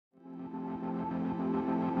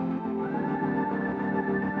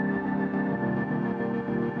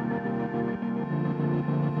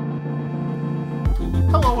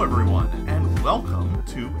Welcome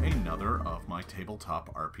to another of my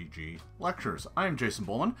tabletop RPG lectures. I am Jason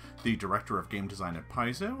Bulmahn, the director of game design at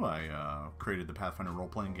Paizo. I created the Pathfinder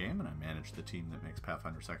role-playing game, and I manage the team that makes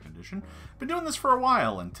Pathfinder 2nd Edition. Been doing this for a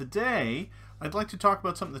while, and today I'd like to talk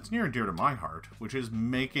about something that's near and dear to my heart, which is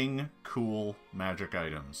making cool magic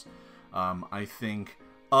items. I think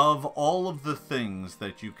of all of the things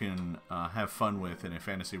that you can have fun with in a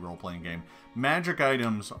fantasy role-playing game, magic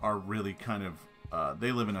items are really kind of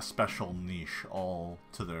they live in a special niche all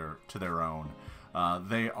to their own.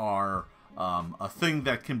 They are a thing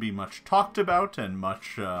that can be much talked about and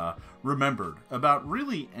much remembered about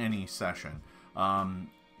really any session.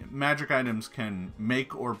 Magic items can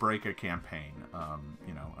make or break a campaign.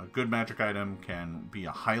 You know, a good magic item can be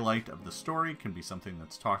a highlight of the story, can be something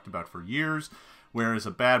that's talked about for years, whereas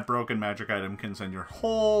a bad broken magic item can send your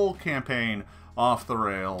whole campaign off the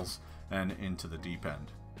rails and into the deep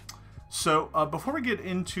end. So before we get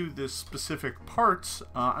into the specific parts,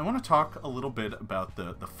 I want to talk a little bit about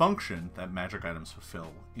the function that magic items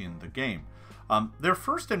fulfill in the game. Their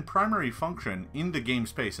first and primary function in the game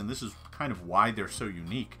space, and this is kind of why they're so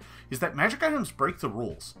unique, is that magic items break the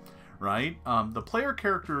rules, right? The player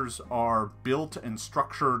characters are built and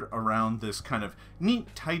structured around this kind of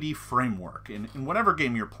neat, tidy framework. In whatever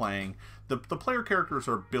game you're playing, the player characters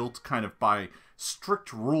are built kind of by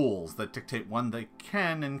strict rules that dictate what they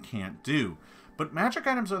can and can't do. But magic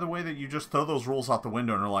items are the way that you just throw those rules out the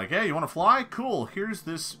window and are like, hey, you want to fly? Cool, here's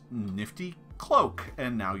this nifty cloak,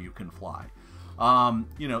 and now you can fly.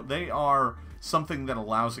 You know, they are something that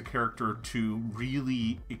allows a character to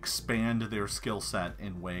really expand their skill set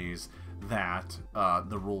in ways that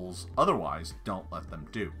the rules otherwise don't let them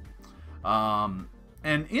do.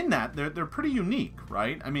 And in that, they're pretty unique,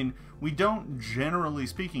 right? I mean, we don't, generally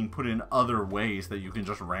speaking, put in other ways that you can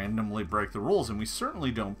just randomly break the rules, and we certainly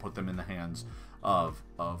don't put them in the hands of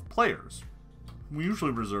players. We usually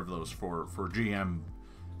reserve those for GM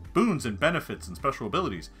boons and benefits and special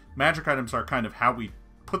abilities. Magic items are kind of how we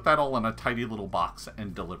put that all in a tidy little box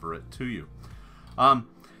and deliver it to you.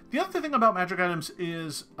 The other thing about magic items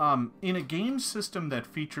is, in a game system that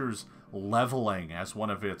features leveling as one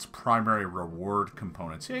of its primary reward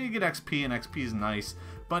components. Yeah, you get XP, and XP is nice,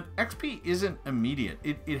 but XP isn't immediate.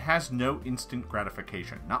 It has no instant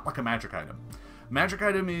gratification, not like a magic item. Magic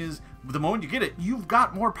item is, the moment you get it, you've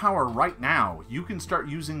got more power right now. You can start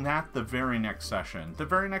using that the very next session, the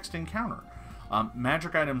very next encounter.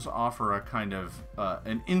 Magic items offer a kind of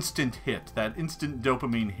an instant hit, that instant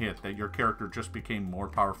dopamine hit that your character just became more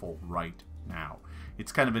powerful right now.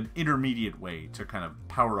 It's kind of an intermediate way to kind of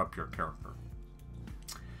power up your character.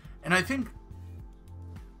 And I think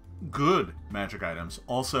good magic items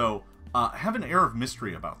also have an air of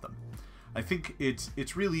mystery about them. I think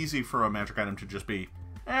it's real easy for a magic item to just be,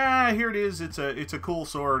 here it is, it's a cool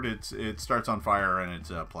sword, it starts on fire, and it's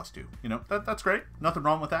 +2. You know, that's great, nothing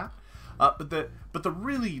wrong with that. But the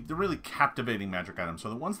really captivating magic items are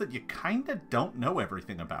the ones that you kind of don't know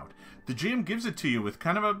everything about. The GM gives it to you with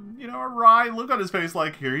kind of a, you know, a wry look on his face,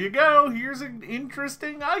 like, here you go, here's an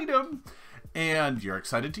interesting item, and you're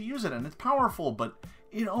excited to use it, and it's powerful, but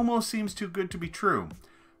it almost seems too good to be true.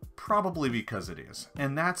 Probably because it is,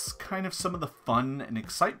 and that's kind of some of the fun and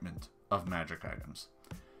excitement of magic items.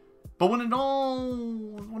 But when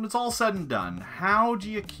it's all said and done, how do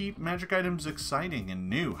you keep magic items exciting and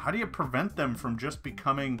new? How do you prevent them from just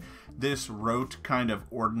becoming this rote kind of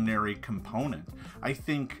ordinary component? I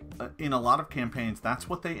think in a lot of campaigns, that's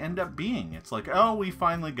what they end up being. It's like, oh, we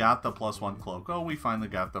finally got the +1 cloak. Oh, we finally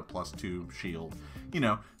got the +2 shield. You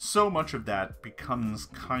know, so much of that becomes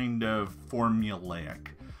kind of formulaic.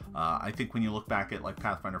 I think when you look back at like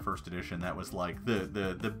Pathfinder 1st Edition, that was like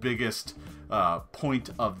the biggest point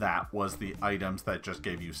of that was the items that just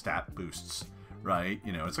gave you stat boosts, right?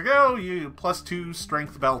 You know, it's like, oh, you +2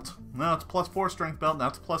 strength belt. No, it's +4 strength belt. Now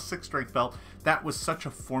it's +6 strength belt. That was such a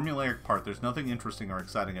formulaic part. There's nothing interesting or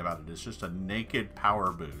exciting about it. It's just a naked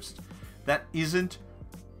power boost. That isn't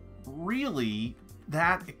really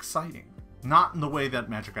that exciting. Not in the way that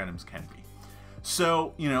magic items can be.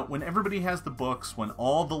 So, you know, when everybody has the books, when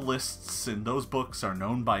all the lists in those books are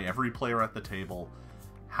known by every player at the table,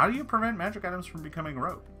 how do you prevent magic items from becoming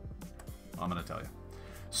rote? I'm going to tell you.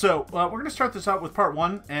 So, we're going to start this out with part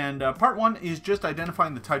 1, and part 1 is just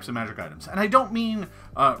identifying the types of magic items. And I don't mean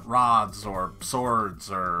rods or swords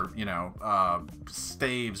or, you know,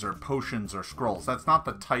 staves or potions or scrolls. That's not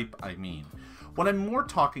the type I mean. What I'm more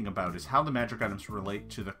talking about is how the magic items relate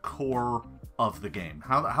to the core of the game,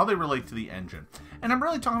 how they relate to the engine. And I'm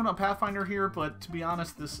really talking about Pathfinder here, but to be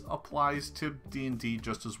honest, this applies to D&D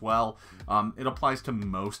just as well. It applies to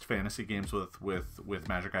most fantasy games with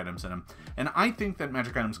magic items in them. And I think that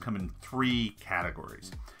magic items come in 3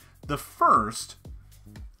 categories. The first,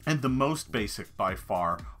 and the most basic by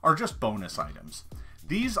far, are just bonus items.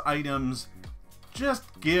 These items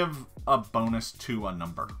just give a bonus to a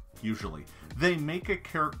number, usually. They make a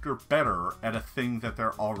character better at a thing that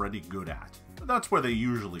they're already good at. That's where they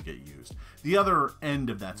usually get used. The other end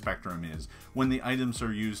of that spectrum is when the items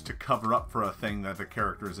are used to cover up for a thing that the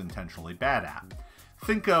character is intentionally bad at.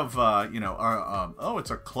 Think of, oh,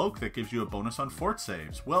 it's a cloak that gives you a bonus on fort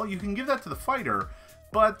saves. Well, you can give that to the fighter,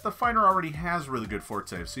 but the fighter already has really good fort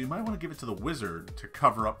saves, so you might want to give it to the wizard to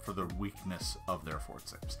cover up for the weakness of their fort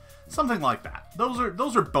saves. Something like that. Those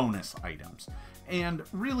are bonus items. And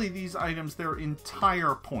really, these items, their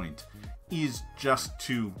entire point is just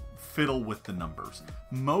to fiddle with the numbers.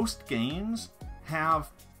 Most games have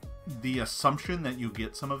the assumption that you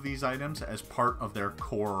get some of these items as part of their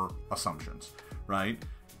core assumptions, right?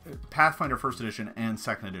 Pathfinder 1st Edition and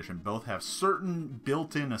 2nd Edition both have certain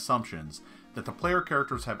built-in assumptions that the player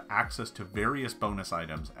characters have access to various bonus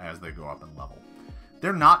items as they go up in level.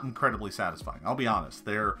 They're not incredibly satisfying, I'll be honest.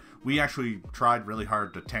 We actually tried really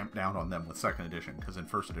hard to tamp down on them with 2nd Edition, because in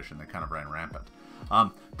 1st Edition they kind of ran rampant.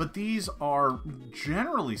 But these are,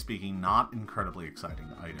 generally speaking, not incredibly exciting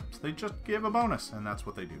items. They just give a bonus, and that's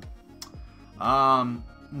what they do.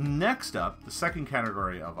 Next up, the second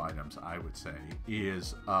category of items, I would say,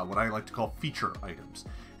 is what I like to call feature items.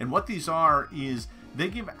 And what these are is they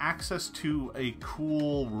give access to a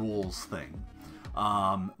cool rules thing.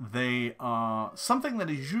 They are something that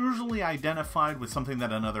is usually identified with something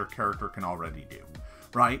that another character can already do,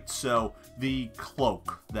 right? So the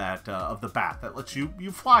cloak that of the bat that lets you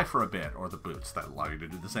fly for a bit, or the boots that allow you to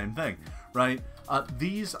do the same thing, right?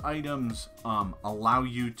 These items allow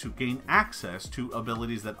you to gain access to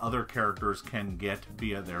abilities that other characters can get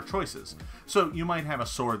via their choices. So you might have a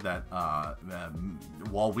sword that,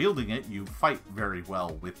 while wielding it, you fight very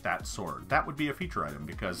well with that sword. That would be a feature item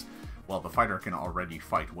because, well, the fighter can already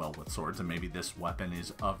fight well with swords, and maybe this weapon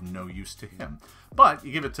is of no use to him. But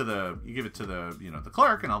you give it to the the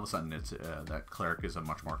cleric, and all of a sudden it's that cleric is a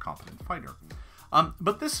much more competent fighter.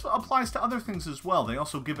 But this applies to other things as well. They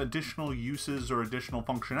also give additional uses or additional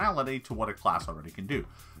functionality to what a class already can do.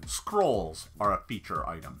 Scrolls are a feature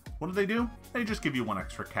item. What do? They just give you 1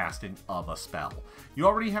 extra casting of a spell. You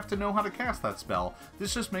already have to know how to cast that spell.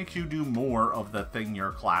 This just makes you do more of the thing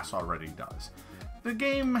your class already does. The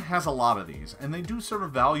game has a lot of these, and they do serve a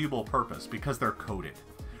valuable purpose because they're coded,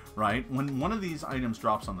 right? When one of these items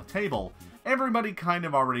drops on the table, everybody kind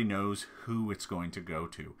of already knows who it's going to go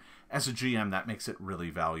to. As a GM, that makes it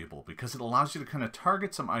really valuable because it allows you to kind of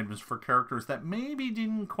target some items for characters that maybe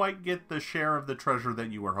didn't quite get the share of the treasure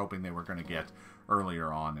that you were hoping they were going to get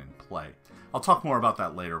earlier on in play. I'll talk more about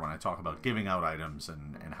that later when I talk about giving out items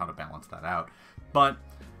and how to balance that out. But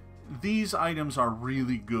these items are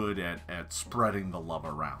really good at spreading the love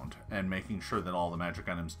around and making sure that all the magic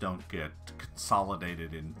items don't get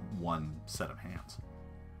consolidated in one set of hands.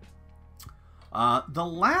 The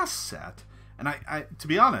last set, and I to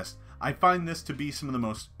be honest, I find this to be some of the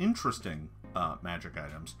most interesting magic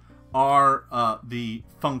items, are the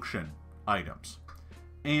function items.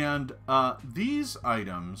 And these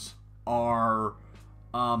items are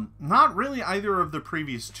not really either of the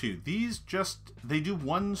previous 2. These they do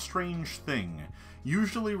one strange thing,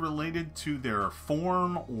 usually related to their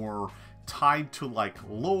form or tied to like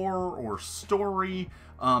lore or story.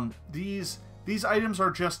 These items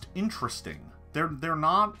are just interesting. They're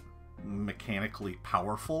not mechanically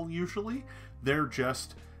powerful usually.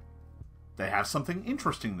 They have something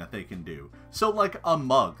interesting that they can do. So like a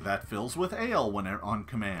mug that fills with ale when on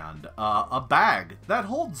command, a bag that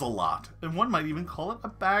holds a lot, and one might even call it a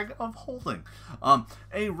bag of holding,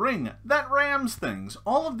 a ring that rams things.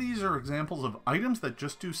 All of these are examples of items that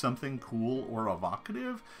just do something cool or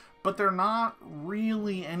evocative, but they're not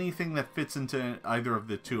really anything that fits into either of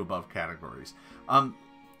the 2 above categories.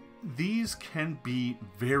 These can be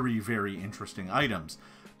very, very interesting items,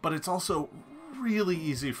 but it's also really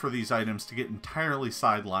easy for these items to get entirely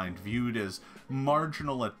sidelined, viewed as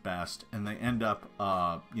marginal at best, and they end up,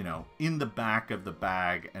 in the back of the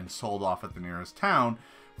bag and sold off at the nearest town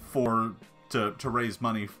to raise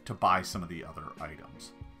money to buy some of the other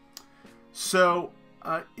items. So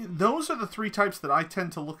those are the 3 types that I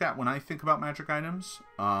tend to look at when I think about magic items.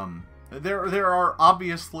 There are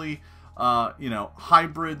obviously you know,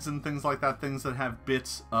 hybrids and things like that, things that have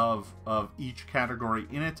bits of each category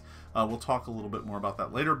in it. We'll talk a little bit more about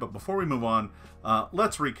that later, but before we move on,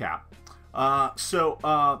 let's recap.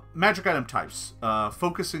 Magic item types,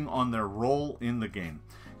 focusing on their role in the game.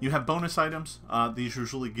 You have bonus items. These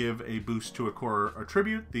usually give a boost to a core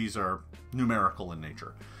attribute. These are numerical in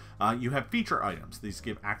nature. You have feature items. These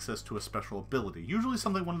give access to a special ability. Usually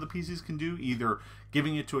something one of the PCs can do, either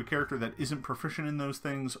giving it to a character that isn't proficient in those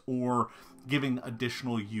things or giving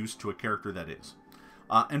additional use to a character that is.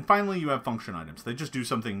 And finally, you have function items. They just do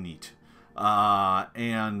something neat.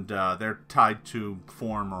 They're tied to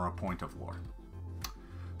form or a point of lore.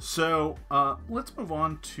 So let's move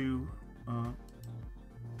on to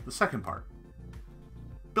the second part.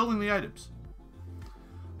 Building the items.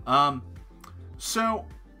 So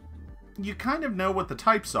you kind of know what the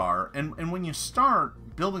types are, and when you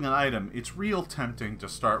start building an item, it's real tempting to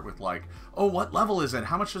start with like, oh, what level is it?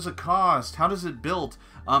 How much does it cost? How does it build?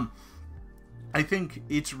 I think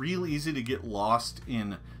it's real easy to get lost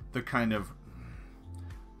in the kind of,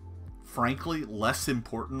 frankly, less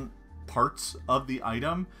important parts of the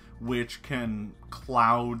item, which can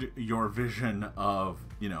cloud your vision of,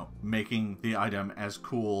 you know, making the item as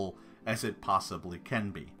cool as it possibly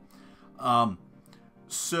can be.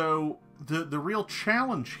 So the real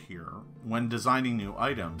challenge here when designing new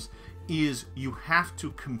items is you have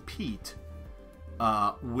to compete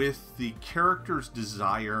with the character's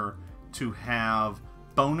desire to have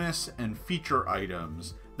bonus and feature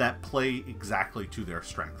items that play exactly to their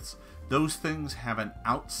strengths. Those things have an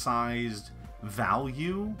outsized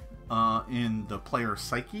value in the player's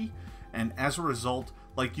psyche, and as a result,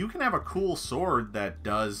 like, you can have a cool sword that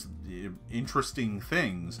does interesting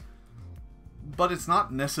things, but it's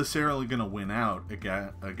not necessarily going to win out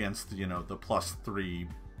against, you know, the +3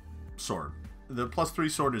 sword. The +3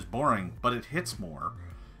 sword is boring, but it hits more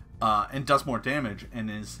and does more damage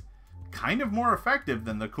and is kind of more effective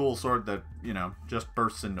than the cool sword that, you know, just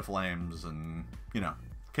bursts into flames and, you know,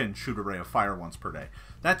 can shoot a ray of fire once per day.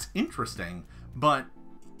 That's interesting, but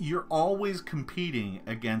you're always competing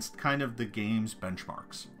against kind of the game's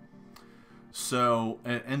benchmarks. So,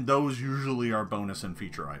 and those usually are bonus and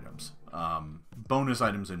feature items. Bonus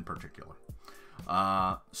items in particular.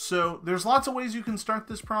 So there's lots of ways you can start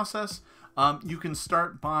this process. You can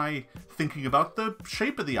start by thinking about the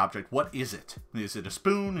shape of the object. What is it? Is it a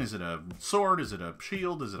spoon? Is it a sword? Is it a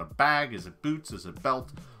shield? Is it a bag? Is it boots? Is it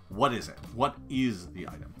belt? What is it? What is the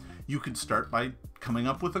item? You could start by coming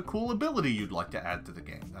up with a cool ability you'd like to add to the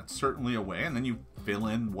game. That's certainly a way, and then you fill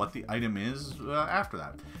in what the item is after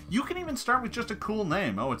that. You can even start with just a cool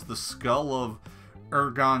name. Oh, it's the Skull of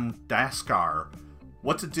Ergon Daskar.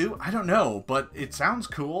 What's it do? I don't know, but it sounds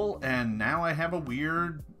cool, and now I have a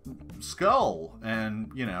weird skull,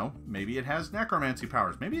 and, you know, maybe it has necromancy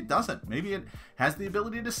powers, maybe it doesn't, maybe it has the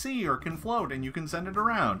ability to see or can float and you can send it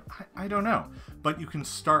around. I don't know, but you can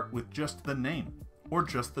start with just the name or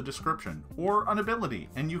just the description or an ability,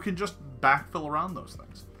 and you can just backfill around those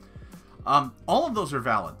things. All of those are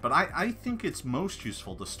valid, but I think it's most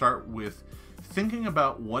useful to start with thinking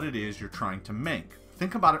about what it is you're trying to make.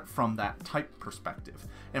 Think about it from that type perspective.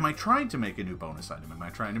 Am I trying to make a new bonus item? Am I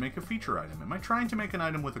trying to make a feature item? Am I trying to make an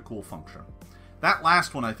item with a cool function? That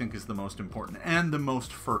last one I think is the most important and the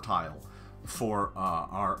most fertile for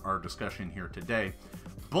our discussion here today.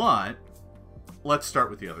 But let's start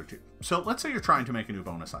with the other two. So let's say you're trying to make a new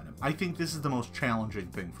bonus item. I think this is the most challenging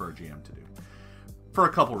thing for a GM to do, for a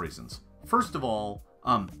couple reasons. First of all,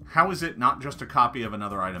 how is it not just a copy of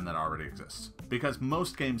another item that already exists? Because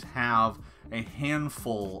most games have a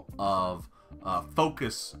handful of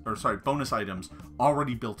bonus items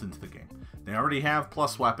already built into the game. They already have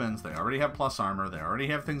plus weapons, they already have plus armor, they already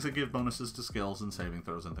have things that give bonuses to skills and saving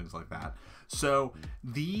throws and things like that. So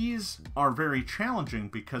these are very challenging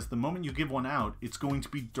because the moment you give one out, it's going to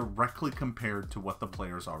be directly compared to what the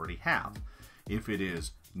players already have. If it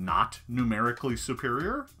is not numerically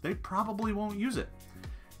superior, they probably won't use it.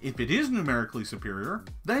 If it is numerically superior,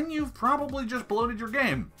 then you've probably just bloated your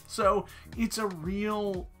game. So it's a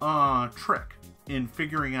real trick in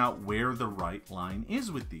figuring out where the right line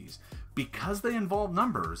is with these. Because they involve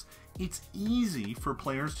numbers, it's easy for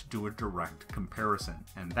players to do a direct comparison,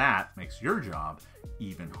 and that makes your job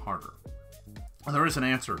even harder. And there is an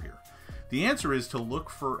answer here. The answer is to look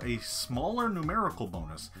for a smaller numerical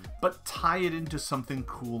bonus, but tie it into something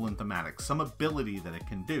cool and thematic, some ability that it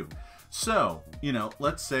can do. So, you know,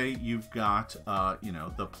 let's say you've got,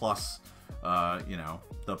 the plus,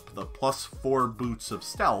 the +4 boots of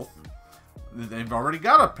stealth. They've already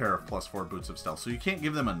got a pair of +4 boots of stealth, so you can't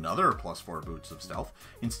give them another +4 boots of stealth.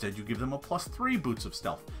 Instead, you give them a +3 boots of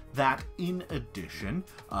stealth. That, in addition,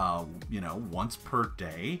 once per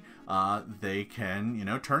day, they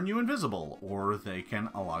can, turn you invisible, or they can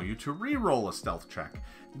allow you to re-roll a stealth check.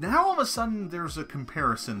 Now, all of a sudden, there's a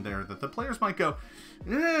comparison there that the players might go,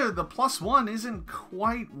 the +1 isn't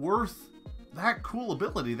quite worth that cool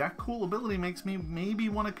ability. That cool ability makes me maybe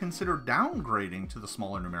want to consider downgrading to the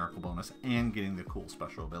smaller numerical bonus and getting the cool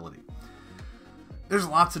special ability. There's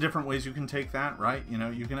lots of different ways you can take that, right?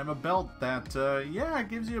 You can have a belt that, it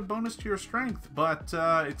gives you a bonus to your strength, but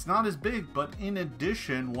it's not as big. But in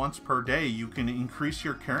addition, once per day, you can increase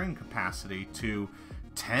your carrying capacity to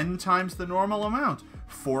 10 times the normal amount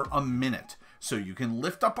for a minute. So you can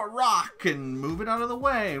lift up a rock and move it out of the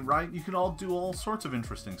way, right? You can all do all sorts of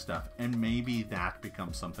interesting stuff. And maybe that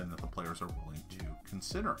becomes something that the players are willing to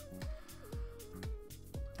consider.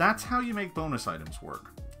 That's how you make bonus items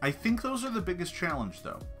work. I think those are the biggest challenge,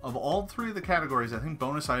 though. Of all three of the categories, I think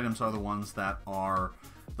bonus items are the ones that are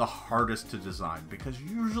the hardest to design, because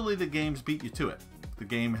usually the games beat you to it. The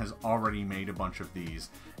game has already made a bunch of these,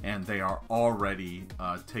 and they are already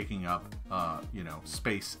taking up,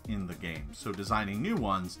 space in the game. So designing new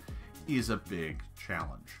ones is a big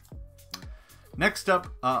challenge. Next up,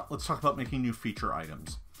 let's talk about making new feature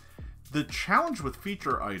items. The challenge with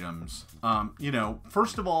feature items,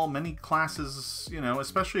 first of all, many classes,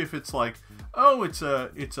 especially if it's like, oh, it's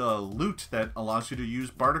a loot that allows you to use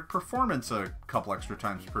Bardic Performance a couple extra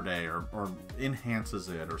times per day, or enhances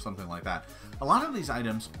it, or something like that. A lot of these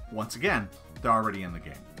items, once again, they're already in the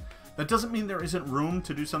game. That doesn't mean there isn't room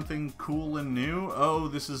to do something cool and new. Oh,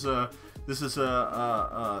 this is a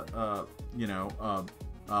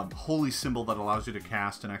holy symbol that allows you to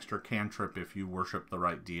cast an extra cantrip if you worship the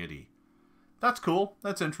right deity. That's cool.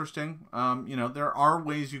 That's interesting. There are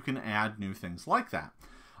ways you can add new things like that.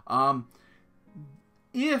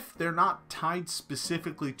 If they're not tied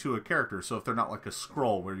specifically to a character, so if they're not like a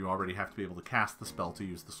scroll where you already have to be able to cast the spell to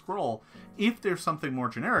use the scroll, if there's something more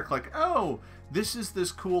generic, like, oh, this is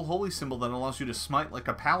this cool holy symbol that allows you to smite like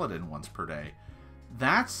a paladin once per day,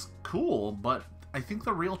 that's cool, but I think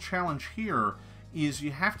the real challenge here is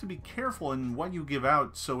you have to be careful in what you give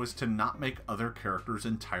out so as to not make other characters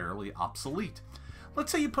entirely obsolete.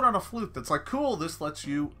 Let's say you put on a flute that's like, cool, this lets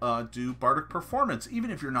you do Bardic Performance, even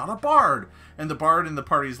if you're not a bard. And the bard in the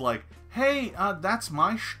party's like, hey, that's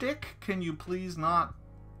my shtick. Can you please not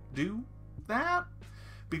do that?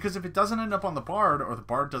 Because if it doesn't end up on the bard, or the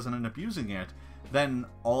bard doesn't end up using it, then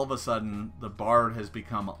all of a sudden the bard has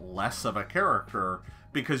become less of a character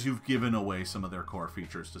because you've given away some of their core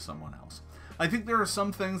features to someone else. I think there are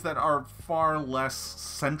some things that are far less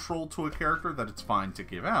central to a character that it's fine to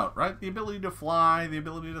give out, right? The ability to fly, the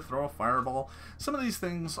ability to throw a fireball. Some of these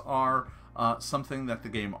things are something that the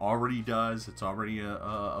game already does. It's already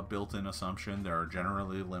a built-in assumption. There are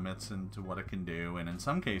generally limits into what it can do, and in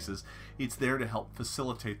some cases, it's there to help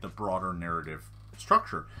facilitate the broader narrative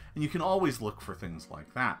structure. And you can always look for things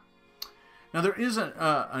like that. Now, there is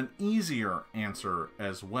an easier answer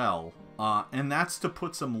as well, and that's to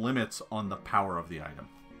put some limits on the power of the item,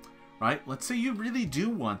 right? Let's say you really do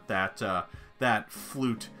want that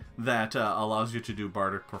flute that allows you to do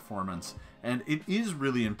Bardic Performance, and it is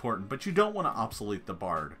really important, but you don't want to obsolete the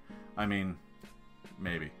bard. I mean,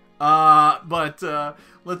 maybe. But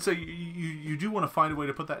let's say you do want to find a way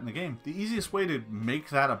to put that in the game. The easiest way to make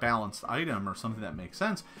that a balanced item, or something that makes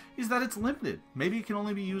sense, is that it's limited. Maybe it can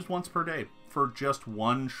only be used once per day for just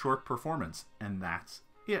one short performance, and that's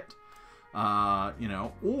it.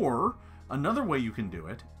 Or another way you can do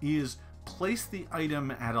it is place the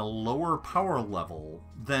item at a lower power level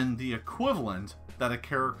than the equivalent that a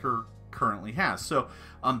character currently has. So,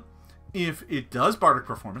 if it does Bardic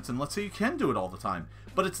Performance, and let's say you can do it all the time,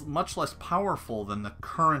 but it's much less powerful than the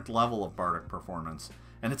current level of Bardic Performance,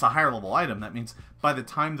 and it's a higher level item, that means by the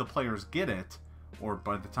time the players get it, or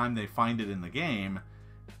by the time they find it in the game,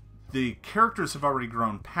 the characters have already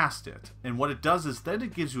grown past it. And what it does is then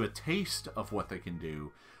it gives you a taste of what they can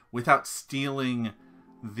do without stealing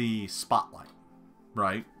the spotlight,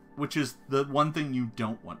 right? Which is the one thing you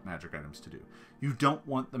don't want magic items to do. You don't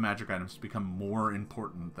want the magic items to become more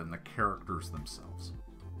important than the characters themselves.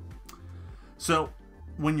 So,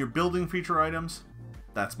 when you're building feature items,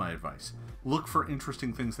 that's my advice. Look for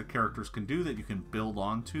interesting things that characters can do that you can build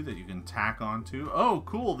onto, that you can tack onto. Oh,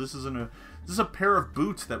 cool, this is a pair of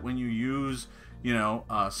boots that when you use,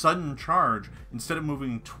 sudden charge, instead of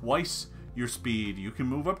moving twice your speed, you can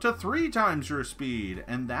move up to 3 times your speed.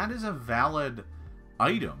 And that is a valid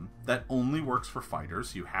item that only works for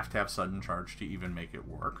fighters. You have to have sudden charge to even make it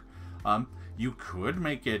work. You could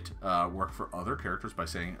make it work for other characters by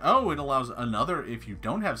saying, oh, it allows another, if you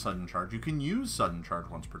don't have sudden charge, you can use sudden charge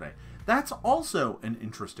once per day. That's also an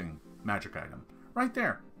interesting magic item. Right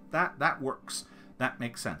there. That works. That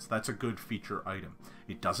makes sense. That's a good feature item.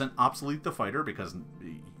 It doesn't obsolete the fighter because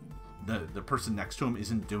the person next to him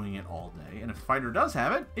isn't doing it all day. And if the fighter does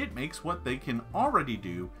have it, it makes what they can already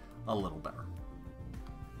do a little better.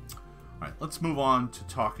 All right, let's move on to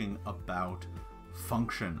talking about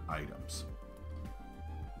function items.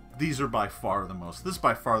 These are by far the most, this is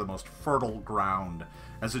by far the most fertile ground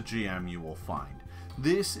as a GM you will find.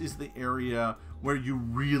 This is the area where you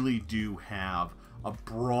really do have a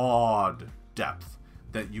broad depth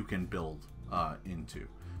that you can build into.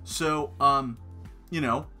 So, you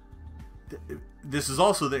know, this is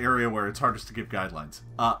also the area where it's hardest to give guidelines,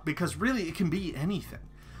 because really it can be anything.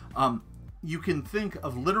 You can think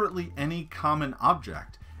of literally any common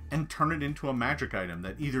object and turn it into a magic item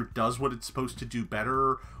that either does what it's supposed to do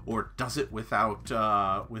better or does it without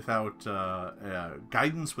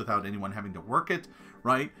guidance, without anyone having to work it,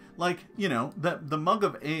 right? Like, you know, the mug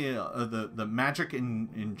of ale, the magic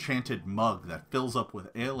enchanted mug that fills up with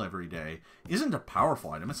ale every day isn't a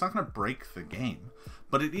powerful item. It's not going to break the game,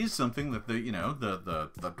 but it is something that the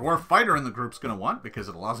dwarf fighter in the group's going to want because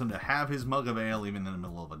it allows him to have his mug of ale even in the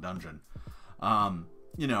middle of a dungeon.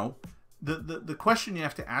 You know, the question you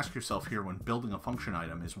have to ask yourself here when building a function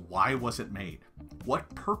item is, why was it made?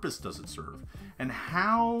 What purpose does it serve? And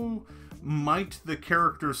how might the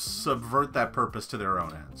characters subvert that purpose to their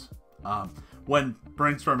own ends? When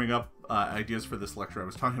brainstorming up ideas for this lecture, I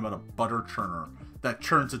was talking about a butter churner that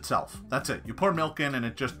churns itself. That's it. You pour milk in and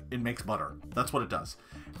it makes butter. That's what it does.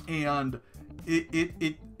 And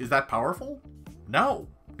it is that powerful? No,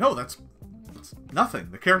 that's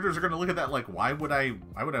nothing. The characters are going to look at that like, why would I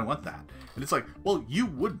want that? And it's like, well, you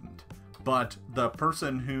wouldn't, but the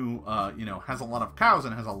person who you know, has a lot of cows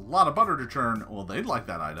and has a lot of butter to churn, well, they'd like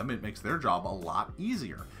that item. It makes their job a lot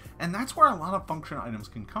easier. And that's where a lot of function items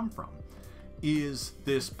can come from, is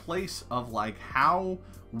this place of like, how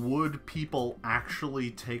would people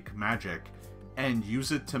actually take magic and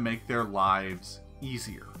use it to make their lives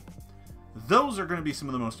easier? Those are going to be some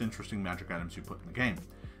of the most interesting magic items you put in the game.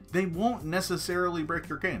 They won't necessarily break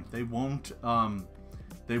your game. They won't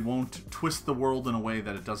twist the world in a way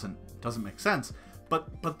that it doesn't make sense.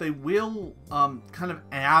 But they will kind of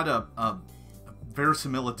add a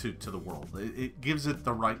verisimilitude to the world. It gives it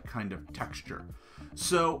the right kind of texture.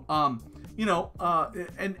 So you know,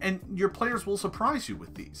 and your players will surprise you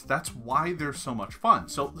with these. That's why they're so much fun.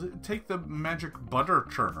 So take the magic butter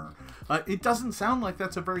churner. It doesn't sound like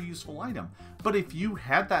that's a very useful item, but if you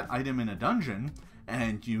had that item in a dungeon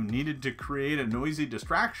and you needed to create a noisy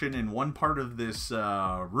distraction in one part of this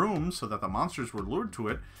room so that the monsters were lured to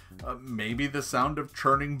it, maybe the sound of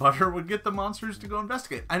churning butter would get the monsters to go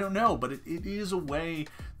investigate. I don't know, but it is a way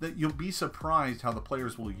that you'll be surprised how the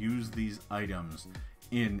players will use these items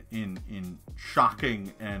in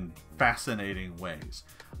shocking and fascinating ways.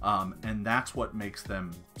 And that's what makes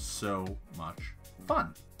them so much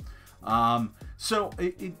fun.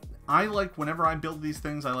 I like, whenever I build these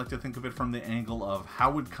things, I like to think of it from the angle of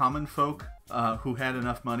how would common folk who had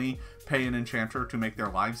enough money pay an enchanter to make their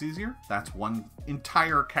lives easier. That's one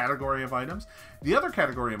entire category of items. The other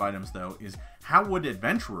category of items, though, is how would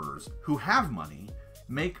adventurers who have money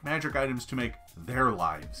make magic items to make their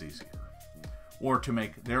lives easier, or to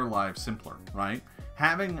make their lives simpler, right?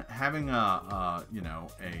 Having a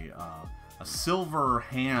silver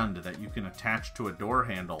hand that you can attach to a door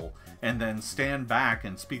handle and then stand back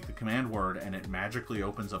and speak the command word and it magically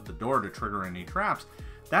opens up the door to trigger any traps,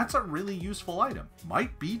 that's a really useful item.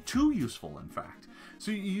 Might be too useful, in fact. So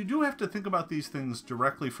you do have to think about these things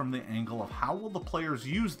directly from the angle of how will the players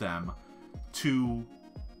use them to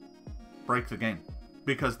break the game,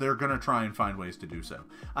 because they're going to try and find ways to do so.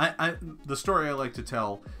 The story I like to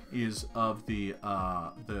tell is of the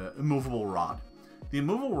immovable rod. The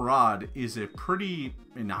immovable rod is a pretty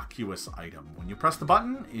innocuous item. When you press the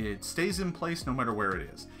button, it stays in place no matter where it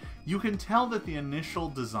is. You can tell that the initial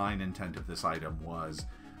design intent of this item was,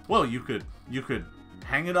 well, you could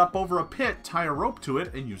hang it up over a pit, tie a rope to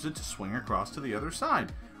it, and use it to swing across to the other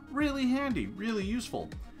side. Really handy, really useful.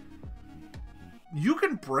 You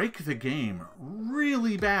can break the game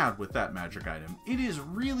really bad with that magic item. It is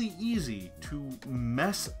really easy to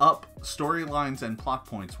mess up storylines and plot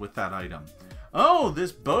points with that item. Oh,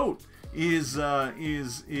 this boat is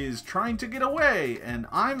trying to get away, and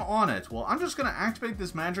I'm on it. Well, I'm just going to activate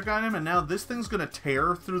this magic item, and now this thing's going to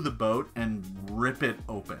tear through the boat and rip it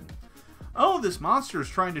open. oh, this monster is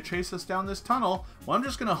trying to chase us down this tunnel. Well, I'm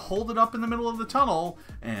just going to hold it up in the middle of the tunnel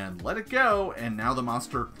and let it go. And now the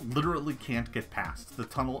monster literally can't get past. The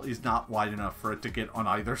tunnel is not wide enough for it to get on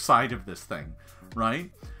either side of this thing,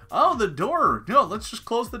 right? Oh, the door. No, let's just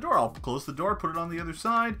close the door. I'll close the door, put it on the other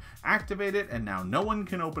side, activate it, and now no one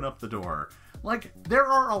can open up the door. Like, there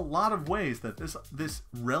are a lot of ways that this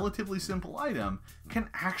relatively simple item can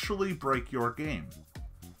actually break your game.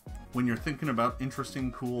 When you're thinking about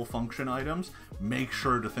interesting, cool function items, make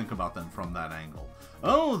sure to think about them from that angle.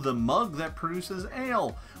 Oh, the mug that produces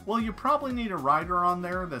ale. Well, you probably need a rider on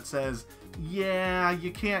there that says, yeah,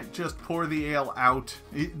 you can't just pour the ale out.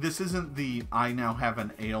 This isn't the I now have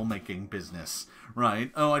an ale making business,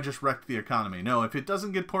 right? Oh, I just wrecked the economy. No, if it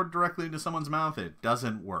doesn't get poured directly into someone's mouth, it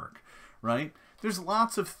doesn't work, right? There's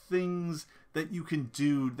lots of things that you can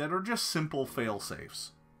do that are just simple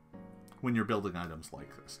fail-safes when you're building items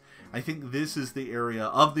like this. I think this is the area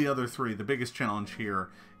of the other three. The biggest challenge here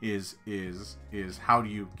is how do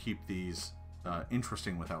you keep these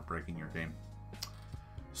interesting without breaking your game.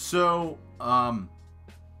 So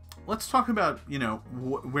let's talk about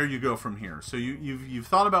where you go from here. So you've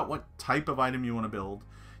thought about what type of item you want to build.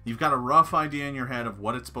 You've got a rough idea in your head of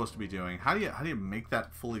what it's supposed to be doing. How do you make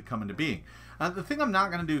that fully come into being? The thing I'm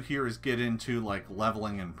not going to do here is get into like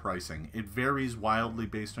leveling and pricing. It varies wildly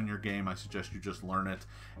based on your game. I suggest you just learn it.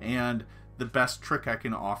 And the best trick I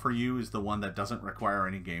can offer you is the one that doesn't require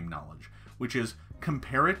any game knowledge, which is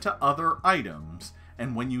compare it to other items.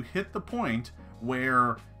 And when you hit the point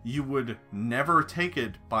where you would never take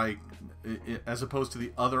it as opposed to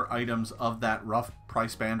the other items of that rough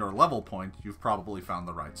price band or level point, you've probably found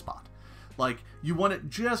the right spot. Like, you want it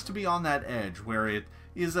just to be on that edge where it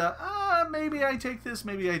is maybe I take this,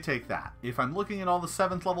 maybe I take that. If I'm looking at all the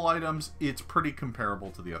 7th level items, it's pretty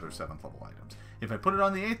comparable to the other 7th level items. If I put it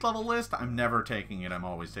on the 8th level list, I'm never taking it. I'm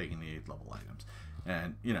always taking the 8th level items.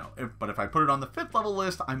 And, but if I put it on the 5th level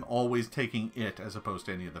list, I'm always taking it as opposed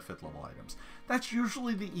to any of the 5th level items. That's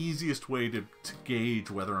usually the easiest way to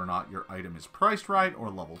gauge whether or not your item is priced right or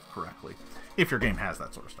leveled correctly, if your game has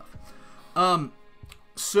that sort of stuff.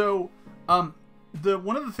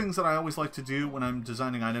 One of the things that I always like to do when I'm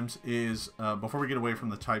designing items is, before we get away from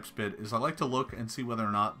the types bit, is I like to look and see whether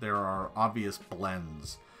or not there are obvious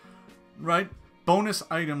blends, right? Bonus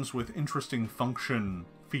items with interesting function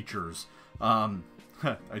features.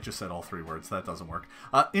 I just said all 3 words. That doesn't work.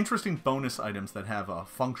 Interesting bonus items that have a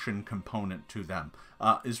function component to them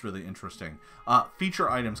is really interesting. Feature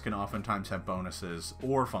items can oftentimes have bonuses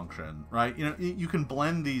or function, right? You can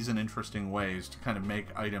blend these in interesting ways to kind of make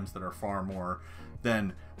items that are far more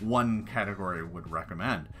than one category would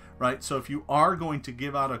recommend, right? So if you are going to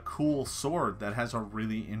give out a cool sword that has a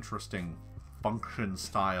really interesting function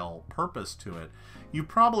style purpose to it, you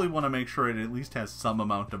probably want to make sure it at least has some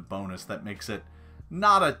amount of bonus that makes it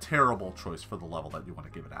not a terrible choice for the level that you want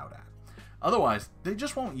to give it out at. Otherwise, they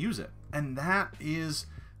just won't use it. And that is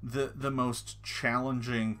the most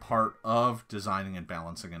challenging part of designing and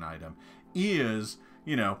balancing an item, is,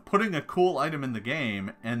 putting a cool item in the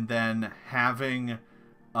game and then having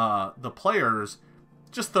the players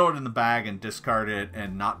just throw it in the bag and discard it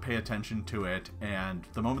and not pay attention to it. And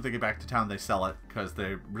the moment they get back to town, they sell it because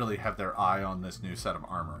they really have their eye on this new set of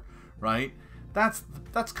armor, right? That's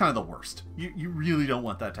kind of the worst. You really don't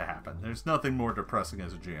want that to happen. There's nothing more depressing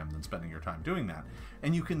as a GM than spending your time doing that.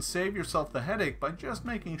 And you can save yourself the headache by just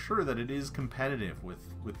making sure that it is competitive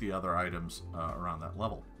with the other items around that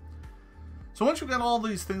level. So once you've got all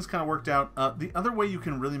these things kind of worked out, the other way you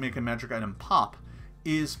can really make a magic item pop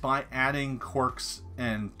is by adding quirks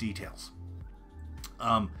and details.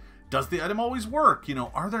 Does the item always work?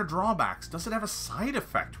 Are there drawbacks? Does it have a side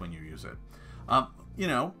effect when you use it?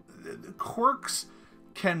 Quirks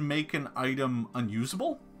can make an item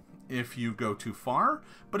unusable if you go too far,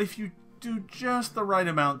 but if you do just the right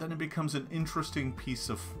amount, then it becomes an interesting piece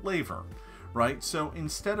of flavor, right? So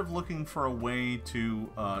instead of looking for a way to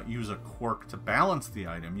use a quirk to balance the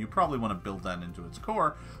item, you probably want to build that into its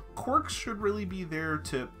core. Quirks should really be there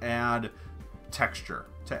to add texture,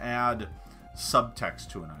 to add subtext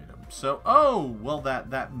to an item. So, oh, well,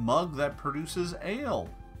 that mug that produces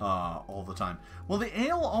ale all the time. Well, the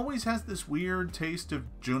ale always has this weird taste of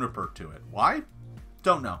juniper to it. Why?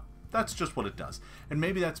 Don't know. That's just what it does. And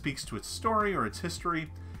maybe that speaks to its story or its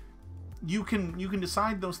history. You can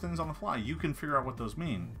decide those things on the fly. You can figure out what those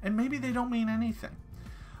mean. And maybe they don't mean anything.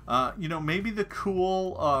 Maybe the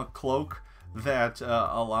cool cloak that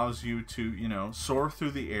allows you to, soar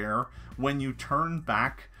through the air, when you turn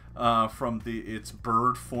back from its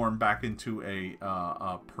bird form back into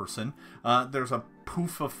a person. There's a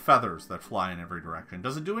poof of feathers that fly in every direction.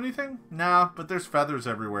 Does it do anything? Nah, but there's feathers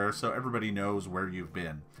everywhere, so everybody knows where you've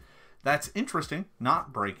been. That's interesting,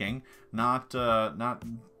 not breaking, not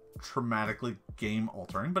traumatically game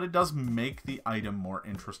altering, but it does make the item more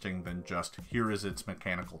interesting than just here is its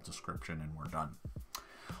mechanical description and we're done.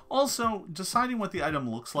 Also, deciding what the item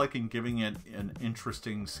looks like and giving it an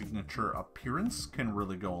interesting signature appearance can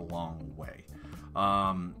really go a long way.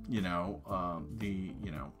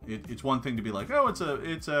 It's one thing to be like, oh,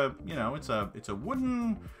 it's a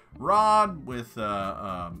wooden rod with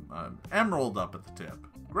emerald up at the tip.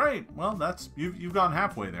 Great. Well, you've gone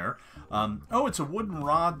halfway there. Oh, it's a wooden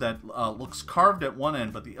rod that looks carved at one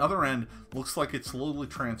end, but the other end looks like it slowly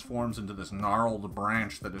transforms into this gnarled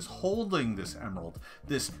branch that is holding this emerald,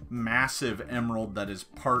 this massive emerald that is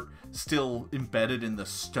part still embedded in the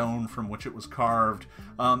stone from which it was carved.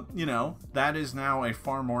 That is now a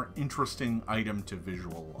far more interesting item to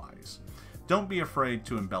visualize. Don't be afraid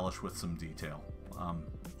to embellish with some detail.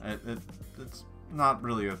 It's not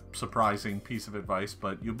really a surprising piece of advice,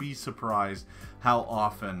 but you'll be surprised how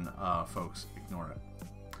often folks ignore it.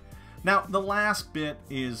 Now, the last bit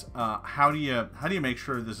is how do you make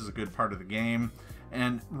sure this is a good part of the game?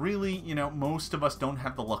 And really, most of us don't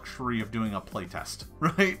have the luxury of doing a playtest,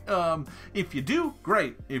 right? If you do,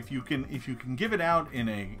 great. If you can give it out in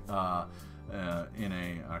a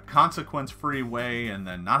consequence-free way and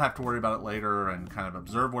then not have to worry about it later and kind of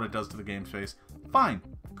observe what it does to the game space, fine.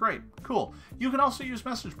 Great, cool. You can also use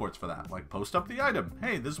message boards for that, like post up the item.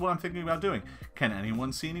 Hey, this is what I'm thinking about doing. Can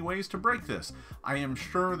anyone see any ways to break this? I am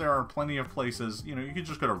sure there are plenty of places, you can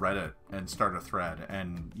just go to Reddit and start a thread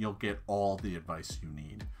and you'll get all the advice you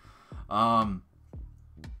need.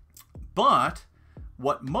 But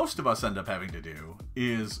what most of us end up having to do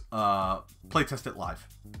is playtest it live,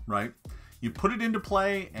 right? You put it into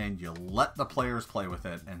play and you let the players play with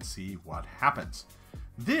it and see what happens.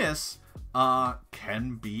 This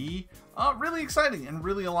can be really exciting and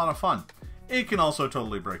really a lot of fun. It can also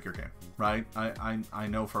totally break your game, right? I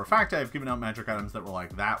know for a fact I've given out magic items that were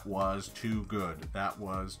like, that was too good, that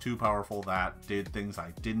was too powerful, that did things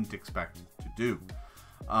I didn't expect to do.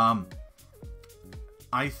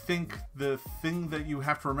 I think the thing that you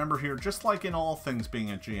have to remember here, just like in all things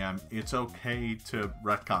being a GM, it's okay to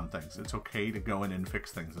retcon things. It's okay to go in and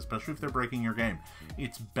fix things, especially if they're breaking your game.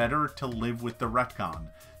 It's better to live with the retcon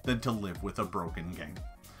than to live with a broken game.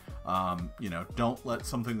 Don't let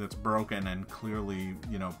something that's broken and clearly,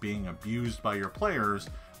 being abused by your players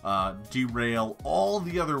derail all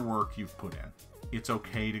the other work you've put in. It's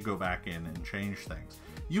okay to go back in and change things.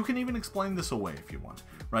 You can even explain this away if you want,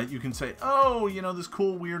 right? You can say, oh, this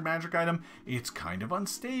cool, weird magic item, it's kind of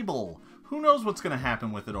unstable. Who knows what's going to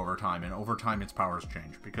happen with it over time, and over time its powers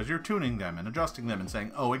change because you're tuning them and adjusting them and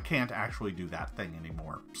saying, oh, it can't actually do that thing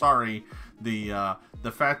anymore. Sorry, the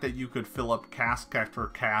fact that you could fill up cask after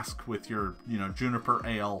cask with your, juniper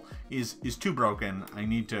ale is too broken. I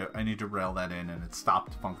need to rail that in, and it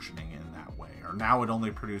stopped functioning in that way. Or now it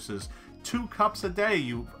only produces 2 cups a day.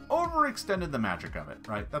 You overextended the magic of it,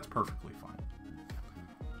 right? That's perfectly fine.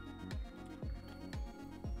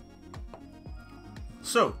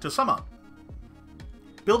 So, to sum up,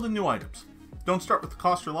 building new items. Don't start with the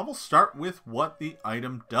cost or level, start with what the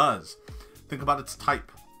item does. Think about its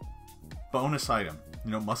type. Bonus item,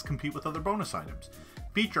 must compete with other bonus items.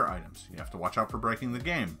 Feature items, you have to watch out for breaking the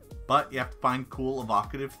game, but you have to find cool,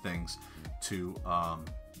 evocative things to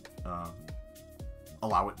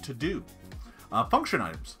allow it to do. Function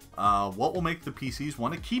items, what will make the PCs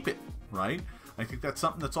want to keep it, right? I think that's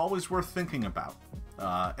something that's always worth thinking about.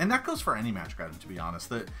 And that goes for any magic item, to be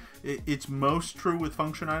honest. It's most true with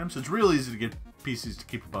function items. It's real easy to get PCs to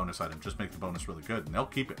keep a bonus item. Just make the bonus really good, and they'll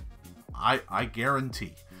keep it. I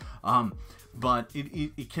guarantee. But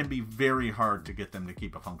it can be very hard to get them to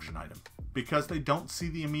keep a function item because they don't see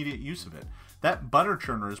the immediate use of it. That butter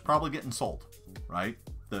churner is probably getting sold, right?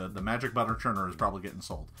 The magic butter churner is probably getting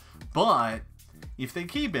sold. But if they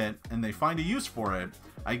keep it and they find a use for it,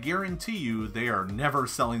 I guarantee you they are never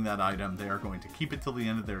selling that item. They are going to keep it till the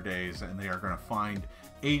end of their days, and they are going to find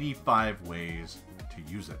 85 ways to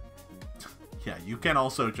use it. Yeah, you can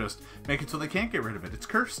also just make it so they can't get rid of it. It's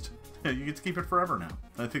cursed. You get to keep it forever now.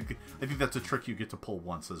 I think that's a trick you get to pull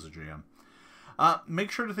once as a GM.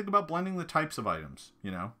 Make sure to think about blending the types of items.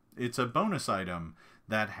 It's a bonus item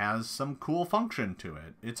that has some cool function to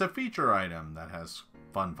it. It's a feature item that has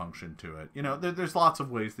fun function to it. There's lots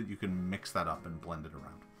of ways that you can mix that up and blend it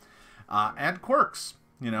around. Add quirks.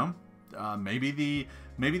 Maybe the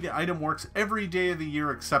item works every day of the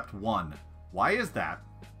year except one. Why is that?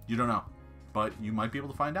 You don't know. but you might be able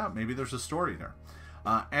to find out. Maybe there's a story there.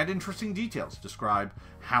 Add interesting details. Describe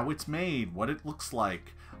how it's made, what it looks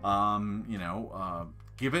like.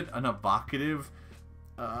 Give it an evocative,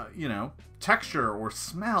 texture or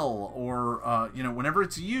smell, or whenever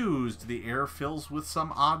it's used, the air fills with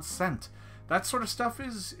some odd scent. That sort of stuff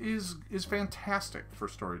is fantastic for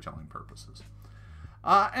storytelling purposes.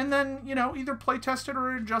 And then, either play test it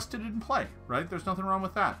or adjust it in play, right? There's nothing wrong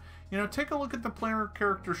with that. Take a look at the player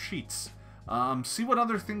character sheets. See what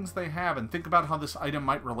other things they have and think about how this item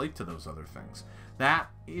might relate to those other things. That,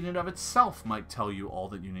 in and of itself, might tell you all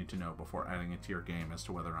that you need to know before adding it to your game as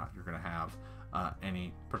to whether or not you're going to have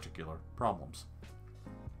any particular problems.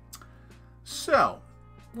 So,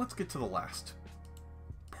 let's get to the last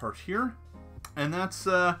part here. And that's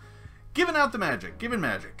giving out the magic. Giving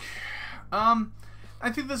magic. I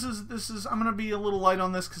think this is I'm going to be a little light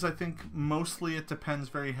on this because I think mostly it depends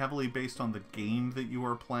very heavily based on the game that you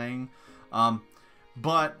are playing.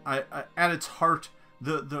 But at its heart,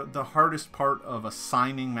 the hardest part of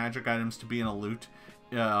assigning magic items to be in a loot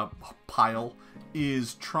pile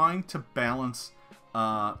is trying to balance,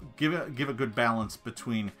 give a good balance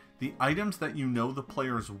between the items that the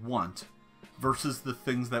players want versus the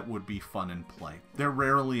things that would be fun in play. They're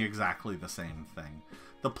rarely exactly the same thing.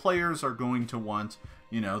 The players are going to want,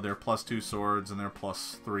 their +2 swords and their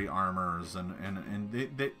 +3 armors, and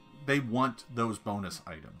they want those bonus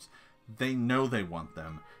items. They know they want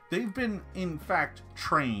them. They've been, in fact,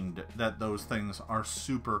 trained that those things are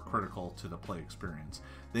super critical to the play experience.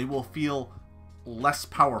 They will feel less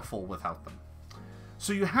powerful without them.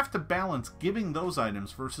 So you have to balance giving those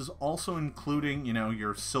items versus also including,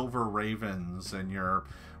 your silver ravens and your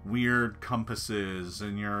weird compasses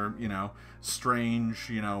and your,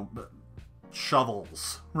 strange,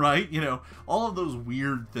 shovels, right? All of those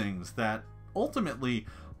weird things that ultimately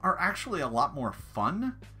are actually a lot more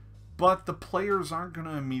fun, but the players aren't going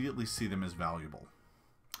to immediately see them as valuable.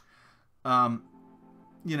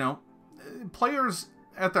 Players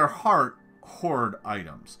at their heart hoard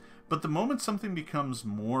items, but the moment something becomes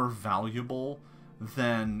more valuable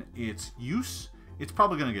than its use, it's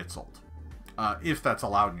probably going to get sold. If that's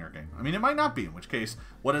allowed in your game. I mean, it might not be, in which case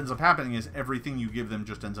what ends up happening is everything you give them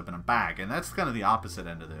just ends up in a bag. And that's kind of the opposite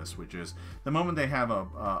end of this, which is the moment they have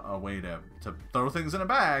a way to throw things in a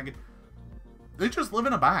bag, they just live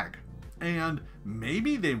in a bag. And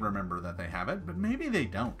maybe they remember that they have it, but maybe they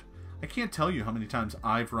don't. I can't tell you how many times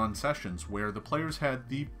I've run sessions where the players had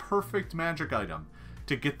the perfect magic item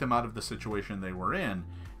to get them out of the situation they were in,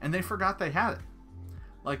 and they forgot they had it.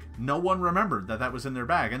 Like, no one remembered that that was in their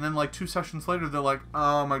bag. And then, like, 2 sessions later, they're like,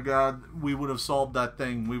 oh my god, we would have solved that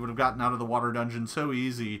thing. We would have gotten out of the water dungeon so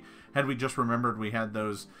easy had we just remembered we had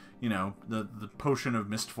those, the potion of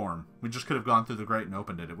mist form. We just could have gone through the grate and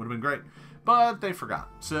opened it. It would have been great. But they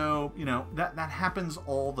forgot. So, that happens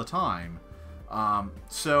all the time.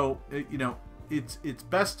 It's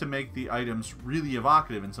best to make the items really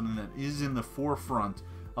evocative and something that is in the forefront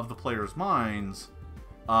of the players' minds,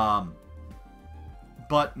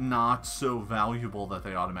 but not so valuable that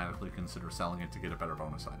they automatically consider selling it to get a better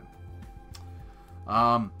bonus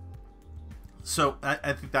item. So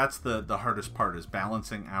I think that's the hardest part, is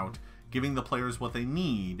balancing out giving the players what they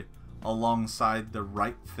need alongside the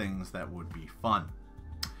right things that would be fun.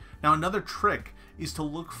 Now, another trick is to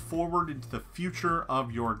look forward into the future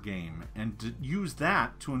of your game and to use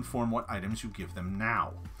that to inform what items you give them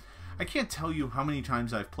now. I can't tell you how many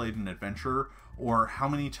times I've played an adventure, or how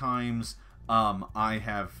many times I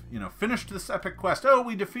have, finished this epic quest. Oh,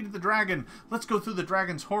 we defeated the dragon. Let's go through the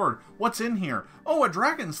dragon's hoard. What's in here? Oh, a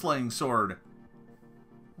dragon slaying sword.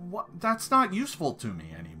 What? That's not useful to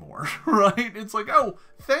me anymore, right? It's like, oh,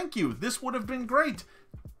 thank you. This would have been great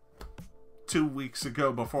 2 weeks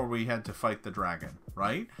ago before we had to fight the dragon,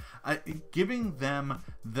 right? Giving them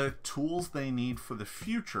the tools they need for the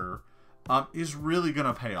future is really going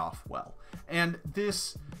to pay off well. And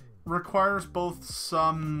this requires both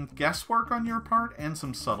some guesswork on your part and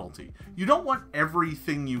some subtlety. You don't want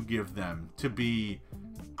everything you give them to be,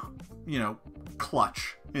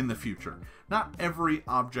 clutch in the future. Not every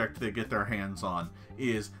object they get their hands on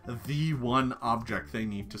is the one object they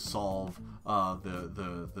need to solve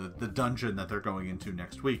the dungeon that they're going into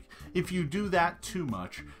next week. If you do that too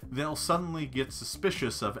much, they'll suddenly get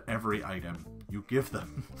suspicious of every item you give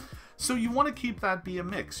them. So you want to keep that be a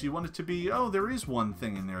mix. You want it to be, oh, there is one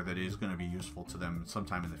thing in there that is going to be useful to them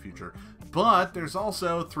sometime in the future, but there's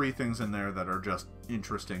also 3 things in there that are just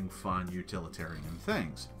interesting, fun, utilitarian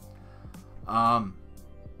things.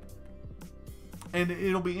 And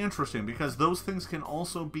it'll be interesting because those things can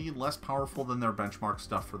also be less powerful than their benchmark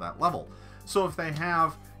stuff for that level. So if they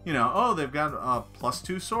have, you know, oh, they've got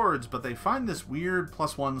 +2 swords, but they find this weird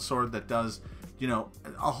 +1 sword that does, you know,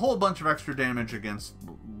 a whole bunch of extra damage against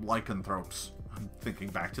lycanthropes. I'm thinking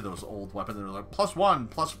back to those old weapons that are like +1,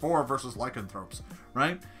 +4 versus lycanthropes,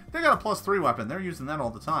 right? They got a +3 weapon. They're using that all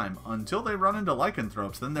the time until they run into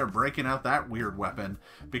lycanthropes. Then they're breaking out that weird weapon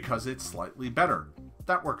because it's slightly better.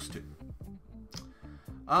 That works too.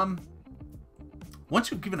 Once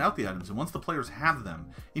you've given out the items and once the players have them,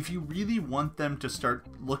 if you really want them to start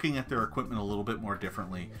looking at their equipment a little bit more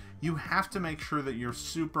differently, you have to make sure that you're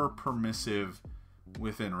super permissive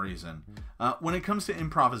within reason. When it comes to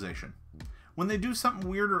improvisation, when they do something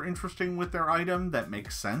weird or interesting with their item that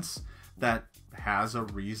makes sense, that has a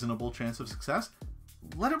reasonable chance of success,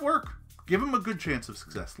 let it work. Give them a good chance of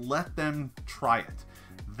success. Let them try it.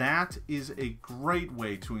 That is a great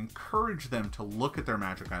way to encourage them to look at their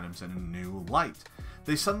magic items in a new light.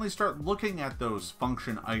 They suddenly start looking at those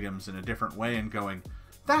function items in a different way and going,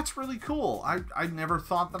 that's really cool. I never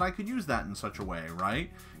thought that I could use that in such a way,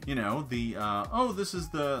 right? You know, the, oh, this is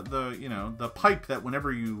the you know, the pipe that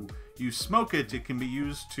whenever you smoke it, it can be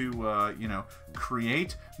used to, you know,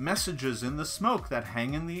 create messages in the smoke that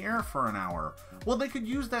hang in the air for an hour. Well, they could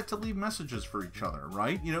use that to leave messages for each other,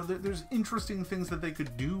 right? You know, there's interesting things that they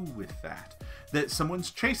could do with that. That someone's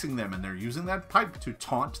chasing them and they're using that pipe to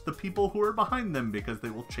taunt the people who are behind them because they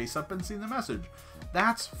will chase up and see the message.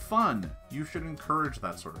 That's fun. You should encourage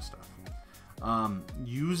that sort of stuff.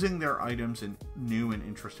 Using their items in new and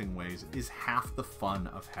interesting ways is half the fun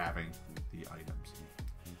of having the items.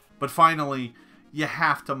 But finally, you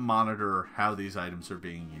have to monitor how these items are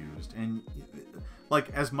being used. And like,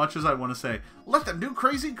 as much as I want to say, let them do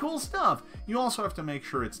crazy cool stuff, you also have to make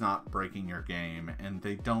sure it's not breaking your game and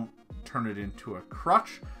they don't turn it into a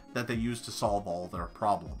crutch that they use to solve all their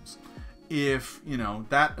problems. If, you know,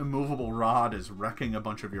 that immovable rod is wrecking a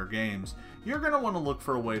bunch of your games, you're going to want to look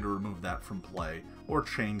for a way to remove that from play, or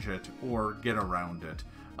change it, or get around it.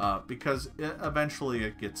 Because eventually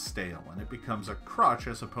it gets stale, and it becomes a crutch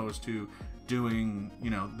as opposed to doing, you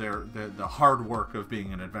know, the hard work of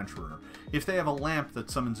being an adventurer. If they have a lamp that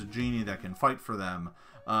summons a genie that can fight for them,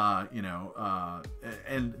 you know,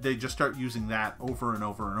 and they just start using that over and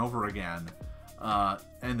over and over again,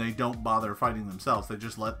 and they don't bother fighting themselves, they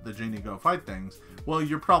just let the genie go fight things, well,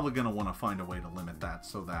 you're probably going to want to find a way to limit that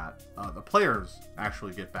so that the players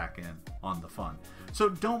actually get back in on the fun. So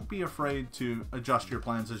don't be afraid to adjust your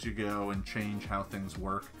plans as you go and change how things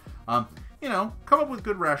work. You know, come up with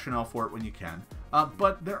good rationale for it when you can.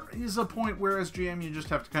 But there is a point where as GM you just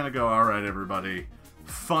have to kind of go, all right, everybody,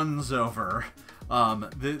 fun's over.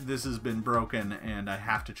 This has been broken and I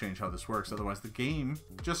have to change how this works. Otherwise the game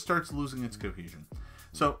just starts losing its cohesion.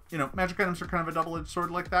 So, you know, magic items are kind of a double-edged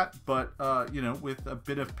sword like that, but, you know, with a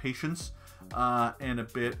bit of patience and a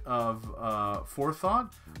bit of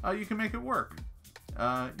forethought, you can make it work.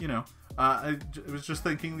 You know, I was just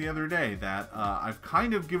thinking the other day that I've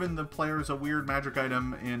kind of given the players a weird magic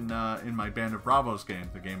item in my Band of Bravos game,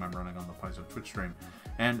 the game I'm running on the Paizo Twitch stream,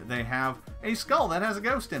 and they have a skull that has a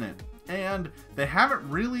ghost in it, and they haven't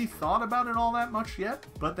really thought about it all that much yet,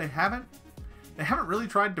 but they haven't really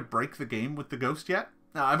tried to break the game with the ghost yet.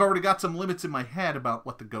 Now, I've already got some limits in my head about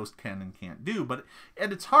what the ghost can and can't do, but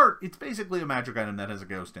at its heart, it's basically a magic item that has a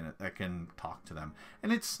ghost in it that can talk to them.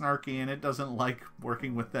 And it's snarky, and it doesn't like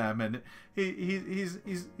working with them, and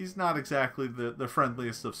he's not exactly the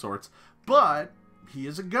friendliest of sorts, but he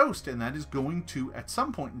is a ghost, and that is going to, at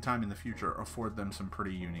some point in time in the future, afford them some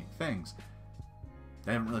pretty unique things.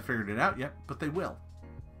 They haven't really figured it out yet, but they will.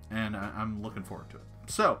 And I'm looking forward to it.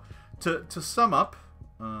 So, to sum up,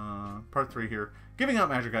 part 3 here, giving out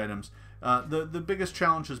magic items, the biggest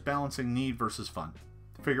challenge is balancing need versus fun.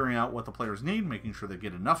 Figuring out what the players need, making sure they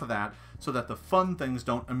get enough of that, so that the fun things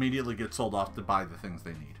don't immediately get sold off to buy the things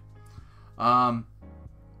they need.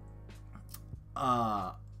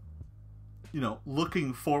 You know,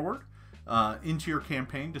 looking forward into your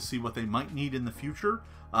campaign to see what they might need in the future,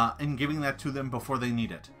 and giving that to them before they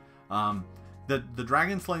need it. The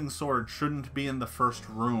dragon slaying sword shouldn't be in the first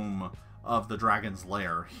room of the dragon's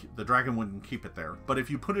lair. The dragon wouldn't keep it there. But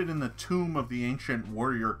if you put it in the tomb of the ancient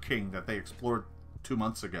warrior king that they explored 2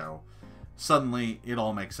 months ago, suddenly it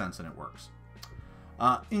all makes sense and it works.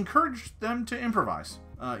 Encourage them to improvise.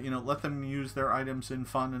 You know, let them use their items in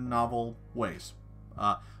fun and novel ways.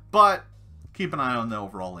 But keep an eye on the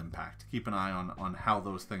overall impact. Keep an eye on how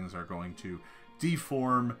those things are going to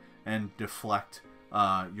deform and deflect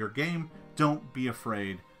your game. Don't be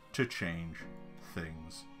afraid to change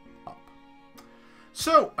things up.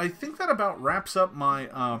 So, I think that about wraps up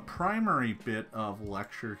my primary bit of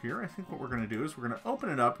lecture here. I think what we're going to do is we're going to open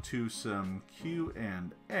it up to some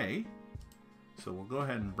Q&A. So we'll go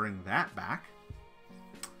ahead and bring that back.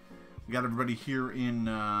 We got everybody here in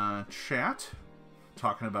chat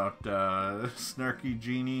talking about snarky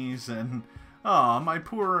genies and my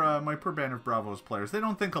poor band of Bravos players. They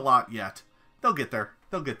don't think a lot yet. They'll get there.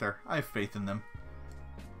 They'll get there. I have faith in them.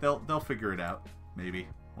 They'll figure it out. Maybe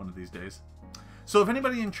one of these days. So if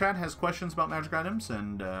anybody in chat has questions about magic items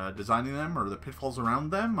and designing them or the pitfalls around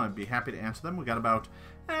them, I'd be happy to answer them. We got about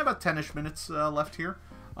 10-ish minutes left here.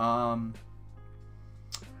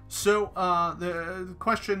 So the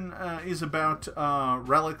question is about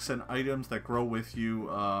relics and items that grow with you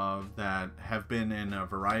that have been in a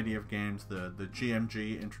variety of games. The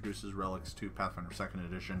GMG introduces relics to Pathfinder 2nd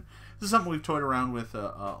Edition. This is something we've toyed around with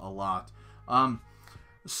a lot. I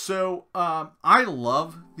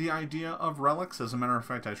love the idea of relics. As a matter of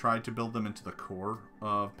fact, I tried to build them into the core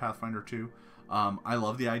of Pathfinder 2. I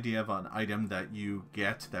love the idea of an item that you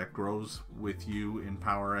get that grows with you in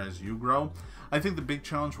power as you grow. I think the big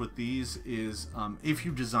challenge with these is if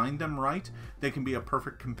you design them right, they can be a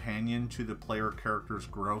perfect companion to the player character's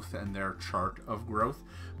growth and their chart of growth.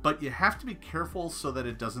 But you have to be careful so that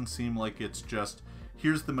it doesn't seem like it's just,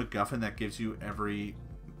 here's the MacGuffin that gives you every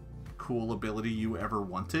cool ability you ever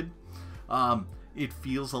wanted. It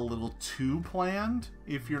feels a little too planned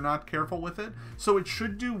if you're not careful with it. So it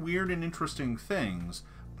should do weird and interesting things,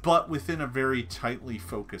 but within a very tightly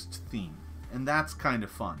focused theme. And that's kind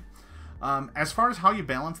of fun. As far as how you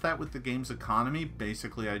balance that with the game's economy,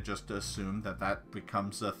 basically I just assume that that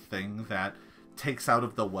becomes a thing that takes out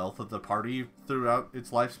of the wealth of the party throughout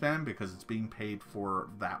its lifespan because it's being paid for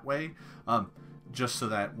that way. Just so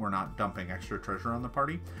that we're not dumping extra treasure on the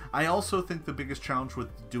party. I also think the biggest challenge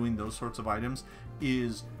with doing those sorts of items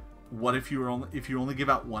is, what if you only give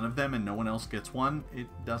out one of them and no one else gets one? It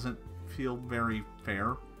doesn't feel very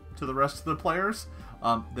fair to the rest of the players.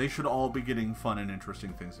 They should all be getting fun and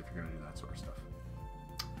interesting things if you're going to do that sort of stuff.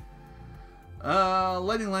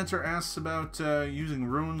 Lightning Lancer asks about using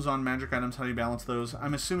runes on magic items. How do you balance those?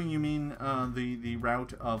 I'm assuming you mean the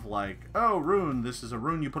route of like, oh, rune, this is a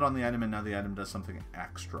rune you put on the item and now the item does something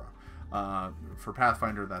extra. For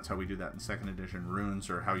Pathfinder, that's how we do that in 2nd edition.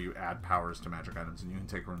 Runes are how you add powers to magic items, and you can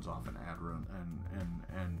take runes off and add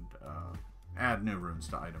add new runes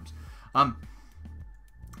to items.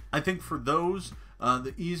 I think for those,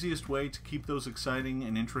 the easiest way to keep those exciting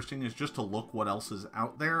and interesting is just to look what else is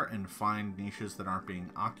out there and find niches that aren't being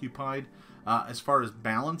occupied. As far as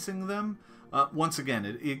balancing them, once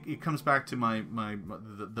again, it comes back to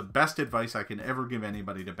the best advice I can ever give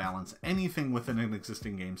anybody to balance anything within an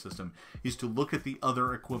existing game system is to look at the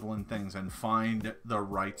other equivalent things and find the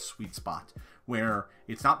right sweet spot where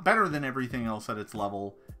it's not better than everything else at its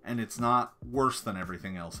level and it's not worse than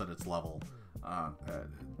everything else at its level.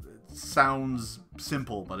 Sounds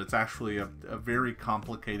simple, but it's actually a very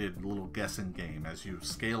complicated little guessing game as you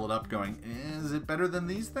scale it up going, is it better than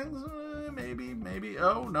these things? Maybe.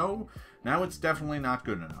 Oh, no. Now it's definitely not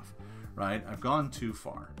good enough. Right? I've gone too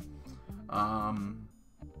far.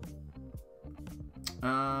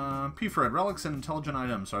 P-Fred, relics and intelligent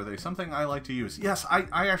items, are they something I like to use? Yes,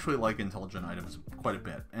 I actually like intelligent items quite a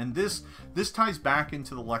bit. And this ties back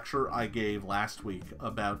into the lecture I gave last week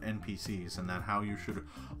about NPCs and that how you should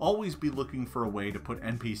always be looking for a way to put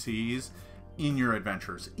NPCs in your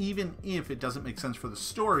adventures, even if it doesn't make sense for the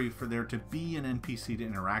story for there to be an NPC to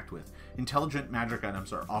interact with. Intelligent magic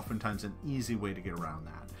items are oftentimes an easy way to get around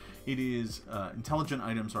that. It is, intelligent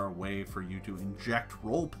items are a way for you to inject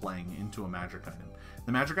role-playing into a magic item.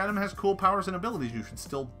 The magic item has cool powers and abilities. You should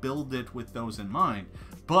still build it with those in mind,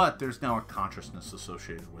 but there's now a consciousness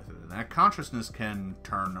associated with it. And that consciousness can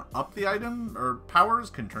turn up the item, or powers,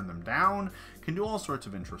 can turn them down, can do all sorts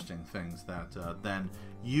of interesting things that then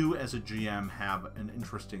you as a GM have an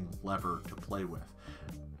interesting lever to play with.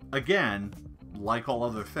 Again, like all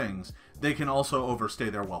other things, they can also overstay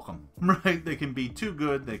their welcome, right? They can be too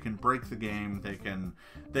good, they can break the game,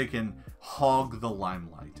 they can hog the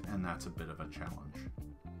limelight, and that's a bit of a challenge.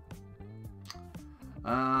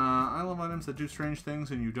 I love items that do strange things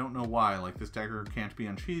and you don't know why, like this dagger can't be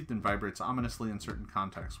unsheathed and vibrates ominously in certain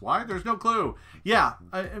contexts. Why? There's no clue. Yeah,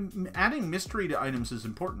 adding mystery to items is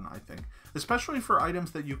important, I think, especially for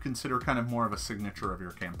items that you consider kind of more of a signature of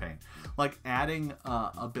your campaign, like adding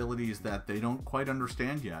abilities that they don't quite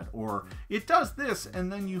understand yet, or it does this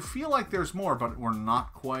and then you feel like there's more, but we're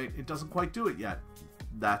not quite, it doesn't quite do it yet.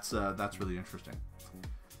 That's really interesting.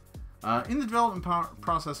 In the development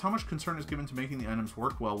process, how much concern is given to making the items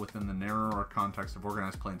work well within the narrower context of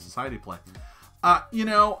organized play and society play? You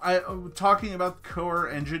know, talking about core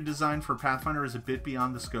engine design for Pathfinder is a bit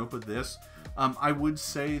beyond the scope of this, I would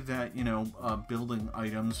say that, you know, building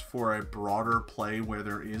items for a broader play where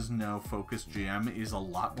there is no focused GM is a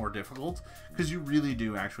lot more difficult, because you really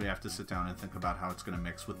do actually have to sit down and think about how it's going to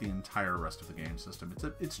mix with the entire rest of the game system.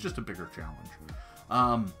 It's just a bigger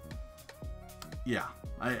challenge. Yeah,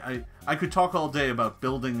 I could talk all day about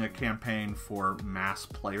building a campaign for mass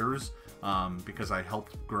players, because I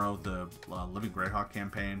helped grow the Living Greyhawk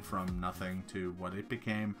campaign from nothing to what it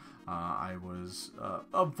became. I was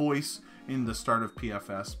a voice in the start of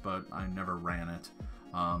PFS, but I never ran it.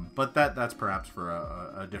 But that's perhaps for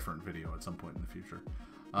a different video at some point in the future.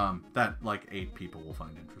 That like 8 people will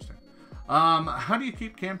find interesting. How do you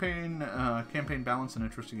keep campaign balanced and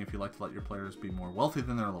interesting if you like to let your players be more wealthy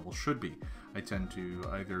than their level should be? I tend to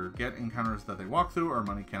either get encounters that they walk through, or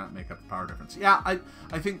money cannot make up the power difference. Yeah,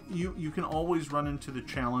 I think you can always run into the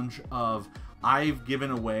challenge of, I've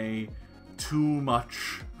given away too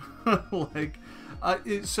much.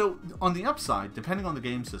 So on the upside, depending on the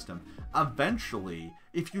game system, eventually,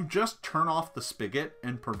 if you just turn off the spigot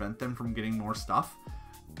and prevent them from getting more stuff,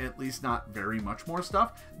 at least not very much more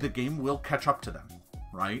stuff, the game will catch up to them,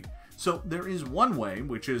 right? So there is one way,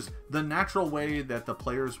 which is the natural way that the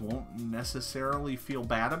players won't necessarily feel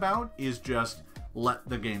bad about, is just let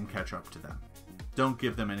the game catch up to them. Don't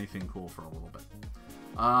give them anything cool for a little bit.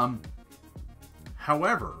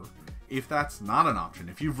 However, if that's not an option,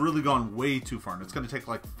 if you've really gone way too far and it's going to take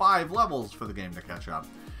like 5 levels for the game to catch up,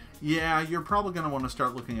 yeah, you're probably going to want to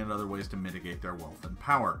start looking at other ways to mitigate their wealth and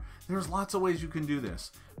power. There's lots of ways you can do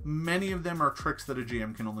this. Many of them are tricks that a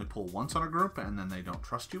GM can only pull once on a group, and then they don't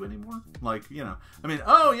trust you anymore. Like, you know, I mean,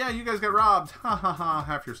 oh yeah, you guys got robbed. Ha ha ha,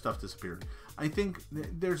 half your stuff disappeared. I think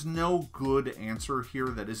there's no good answer here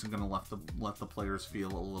that isn't going to let the players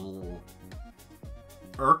feel a little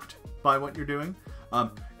irked by what you're doing.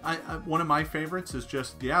 One of my favorites is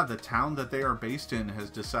just, yeah, the town that they are based in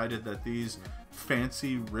has decided that these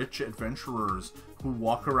fancy rich adventurers who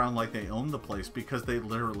walk around like they own the place because they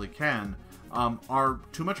literally can, are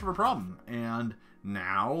too much of a problem, and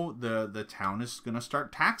now the town is going to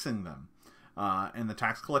start taxing them, and the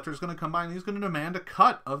tax collector is going to come by and he's going to demand a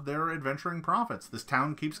cut of their adventuring profits. This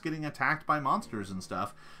town keeps getting attacked by monsters and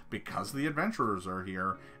stuff because the adventurers are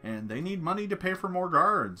here, and they need money to pay for more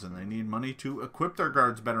guards, and they need money to equip their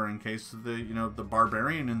guards better in case the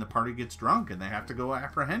barbarian in the party gets drunk and they have to go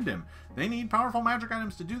apprehend him. They need powerful magic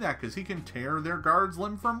items to do that because he can tear their guards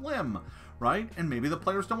limb from limb, right? And maybe the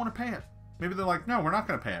players don't want to pay it. Maybe they're like, no, we're not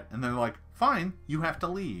going to pay it. And they're like, fine, you have to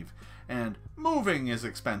leave. And moving is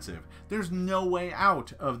expensive. There's no way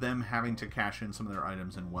out of them having to cash in some of their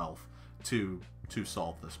items and wealth to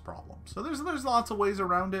solve this problem. So there's lots of ways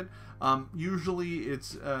around it. Usually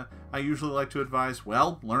it's I usually like to advise,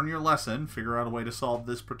 well, learn your lesson, figure out a way to solve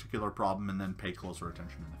this particular problem, and then pay closer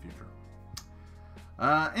attention in the future.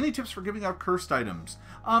 Any tips for giving out cursed items?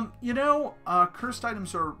 Cursed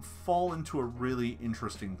items fall into a really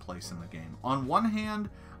interesting place in the game. On one hand,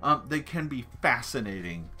 they can be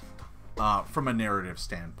fascinating from a narrative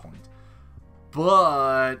standpoint,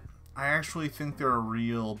 but I actually think they're a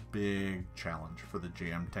real big challenge for the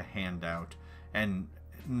GM to hand out and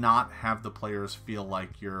not have the players feel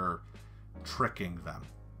like you're tricking them,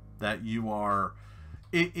 that you are...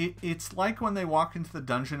 It's like when they walk into the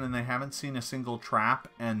dungeon and they haven't seen a single trap,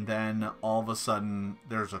 and then all of a sudden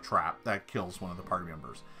there's a trap that kills one of the party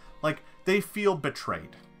members. Like, they feel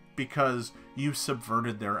betrayed because you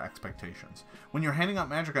subverted their expectations. When you're handing out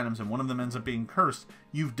magic items and one of them ends up being cursed,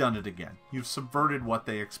 you've done it again. You've subverted what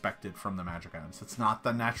they expected from the magic items. It's not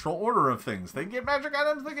the natural order of things. They get magic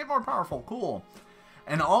items, they get more powerful. Cool.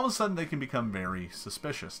 And all of a sudden they can become very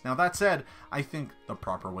suspicious. Now that said, I think the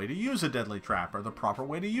proper way to use a deadly trap, or the proper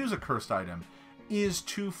way to use a cursed item, is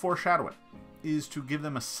to foreshadow it. Is to give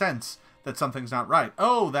them a sense that something's not right.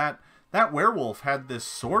 Oh, that werewolf had this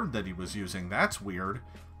sword that he was using. That's weird.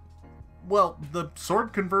 Well, the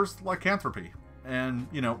sword confers lycanthropy. And,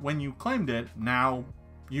 when you claimed it, now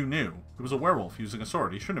you knew. It was a werewolf using a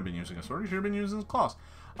sword. He shouldn't have been using a sword. He should have been using his claws.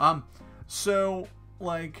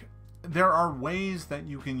 There are ways that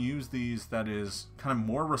you can use these that is kind of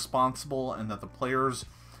more responsible, and that the players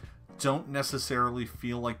don't necessarily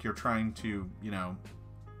feel like you're trying to,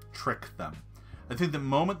 trick them. I think the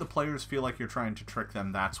moment the players feel like you're trying to trick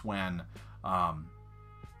them, that's when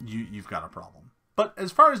you've got a problem. But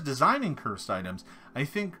as far as designing cursed items, I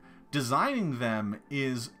think designing them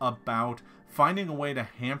is about finding a way to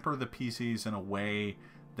hamper the PCs in a way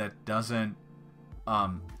that doesn't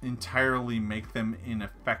entirely make them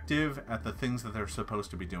ineffective at the things that they're supposed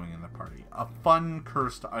to be doing in the party. A fun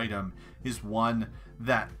cursed item is one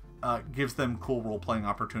that gives them cool role-playing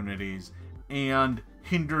opportunities and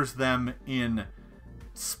hinders them in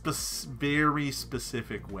very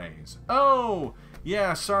specific ways. Oh,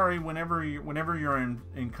 yeah, sorry, whenever you're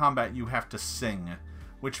in combat, you have to sing.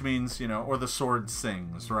 Which means, you know, or the sword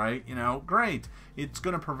sings, right? You know, great. It's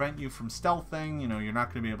going to prevent you from stealthing. You know, you're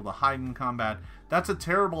not going to be able to hide in combat. That's a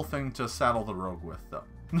terrible thing to saddle the rogue with, though.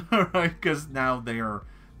 Right? Because now they are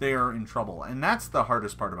in trouble. And that's the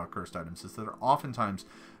hardest part about cursed items, is that they're oftentimes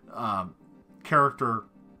character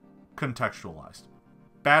contextualized.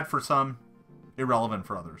 Bad for some, irrelevant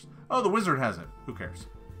for others. Oh, the wizard has it. Who cares?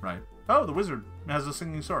 Right? Oh, the wizard has a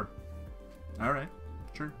singing sword. All right.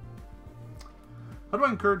 Sure. How do I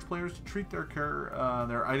encourage players to treat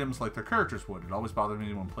their items like their characters would? It always bothers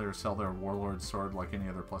me when players sell their warlord's sword like any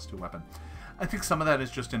other +2 weapon. I think some of that is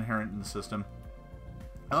just inherent in the system.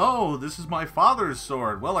 Oh, this is my father's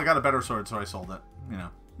sword. Well, I got a better sword, so I sold it. You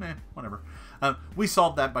know, whatever. We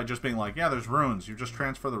solved that by just being like, yeah, there's runes. You just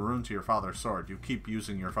transfer the rune to your father's sword. You keep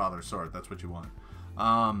using your father's sword. That's what you want.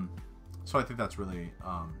 So I think that's really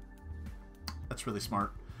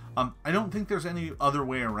smart. I don't think there's any other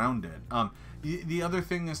way around it. The other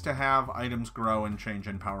thing is to have items grow and change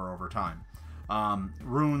in power over time.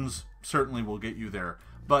 Runes certainly will get you there.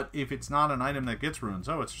 But if it's not an item that gets runes,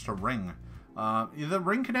 oh, it's just a ring. The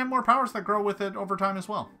ring can have more powers that grow with it over time as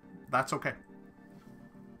well. That's okay.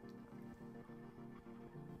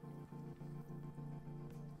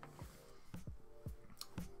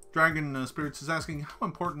 Dragon Spirits is asking, how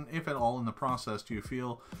important, if at all, in the process do you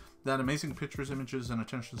feel that amazing pictures, images, and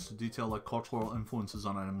attentions to detail like cultural influences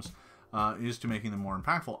on items is to making them more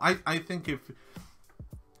impactful? I think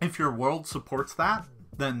if your world supports that,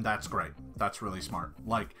 then that's great. That's really smart.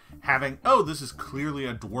 Like having, oh, this is clearly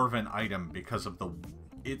a dwarven item because of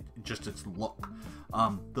its look.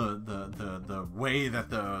 The way that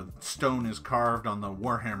the stone is carved on the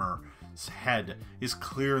Warhammer's head is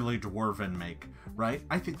clearly dwarven make, right?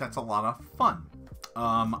 I think that's a lot of fun.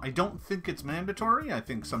 I don't think it's mandatory. I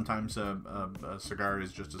think sometimes a cigar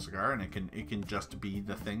is just a cigar, and it can just be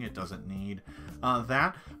the thing. It doesn't need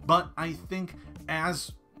that. But I think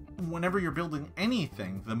whenever you're building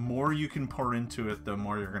anything, the more you can pour into it, the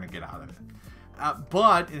more you're going to get out of it.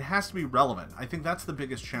 But it has to be relevant. I think that's the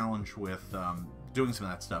biggest challenge with doing some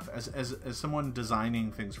of that stuff. As someone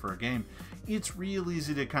designing things for a game, it's real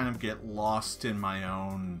easy to kind of get lost in my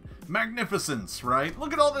own magnificence, right?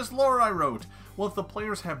 Look at all this lore I wrote. Well, if the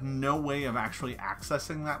players have no way of actually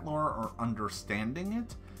accessing that lore or understanding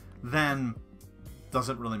it, then does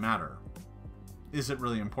it really matter? Is it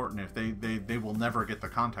really important if they will never get the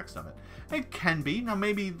context of it? It can be. Now,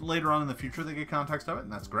 maybe later on in the future they get context of it,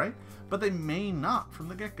 and that's great. But they may not from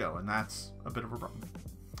the get-go, and that's a bit of a problem.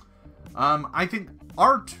 I think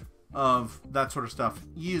art of that sort of stuff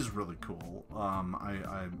is really cool.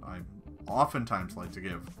 I oftentimes like to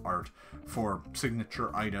give art for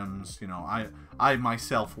signature items. You know, I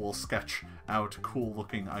myself will sketch out cool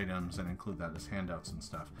looking items and include that as handouts and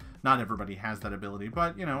stuff. Not everybody has that ability,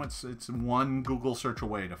 but you know, it's one Google search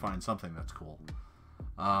away to find something that's cool.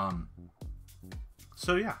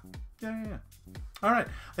 So yeah. All right,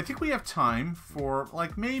 I think we have time for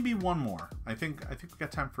like maybe one more. I think we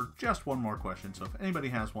got time for just one more question. So if anybody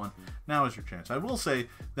has one, now is your chance. I will say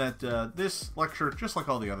that this lecture, just like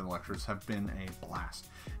all the other lectures, have been a blast.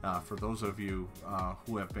 For those of you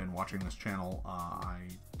who have been watching this channel, I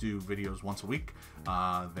do videos once a week.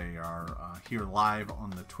 They are here live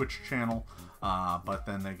on the Twitch channel, but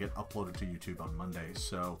then they get uploaded to YouTube on Mondays.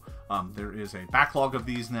 So there is a backlog of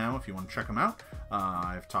these now if you want to check them out.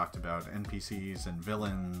 I've talked about NPCs and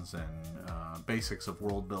villains and basics of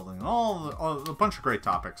world building, a bunch of great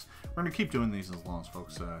topics. We're going to keep doing these as long as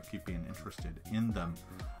folks keep being interested in them.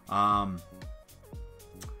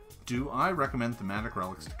 Do I recommend thematic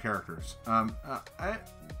relics to characters? I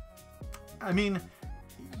mean,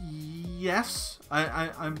 yes.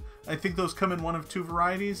 I think those come in one of two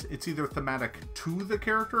varieties. It's either thematic to the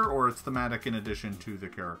character or it's thematic in addition to the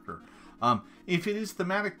character. If it is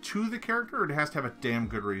thematic to the character, it has to have a damn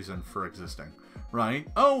good reason for existing, right?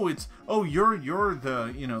 You're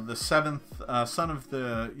the the seventh son of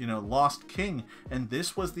the lost king, and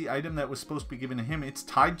this was the item that was supposed to be given to him. It's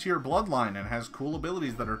tied to your bloodline and has cool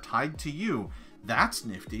abilities that are tied to you. That's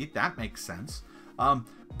nifty. That makes sense.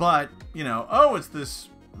 But it's this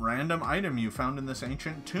random item you found in this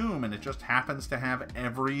ancient tomb, and it just happens to have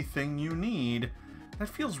everything you need. That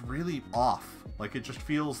feels really off. Like, it just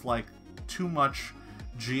feels like too much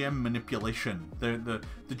GM manipulation. The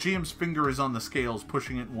GM's finger is on the scales,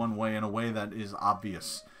 pushing it one way in a way that is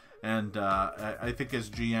obvious. And I think as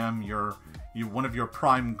GM, one of your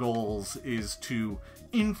prime goals is to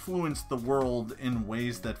influence the world in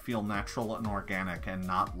ways that feel natural and organic, and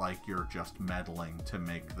not like you're just meddling to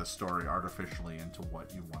make the story artificially into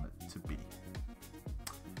what you want it to be.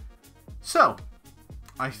 So,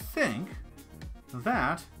 I think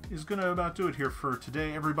that is going to about do it here for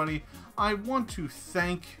today, everybody. I want to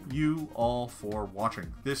thank you all for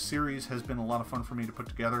watching. This series has been a lot of fun for me to put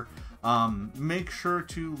together. Make sure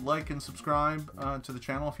to like and subscribe to the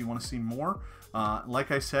channel if you want to see more.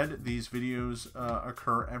 Like I said, these videos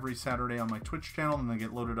occur every Saturday on my Twitch channel, and they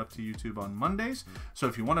get loaded up to YouTube on Mondays. So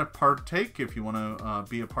if you want to partake, if you want to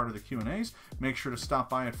be a part of the Q&As, make sure to stop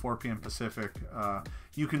by at 4 p.m. Pacific.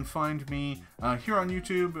 You can find me here on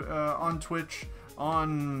YouTube, on Twitch,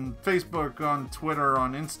 on Facebook, on Twitter,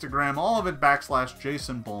 on Instagram, all of it /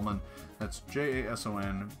 Jason Bulmahn. That's JASONBULMAHN.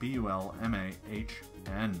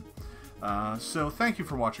 So thank you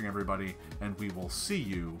for watching, everybody, and we will see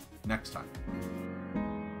you next time.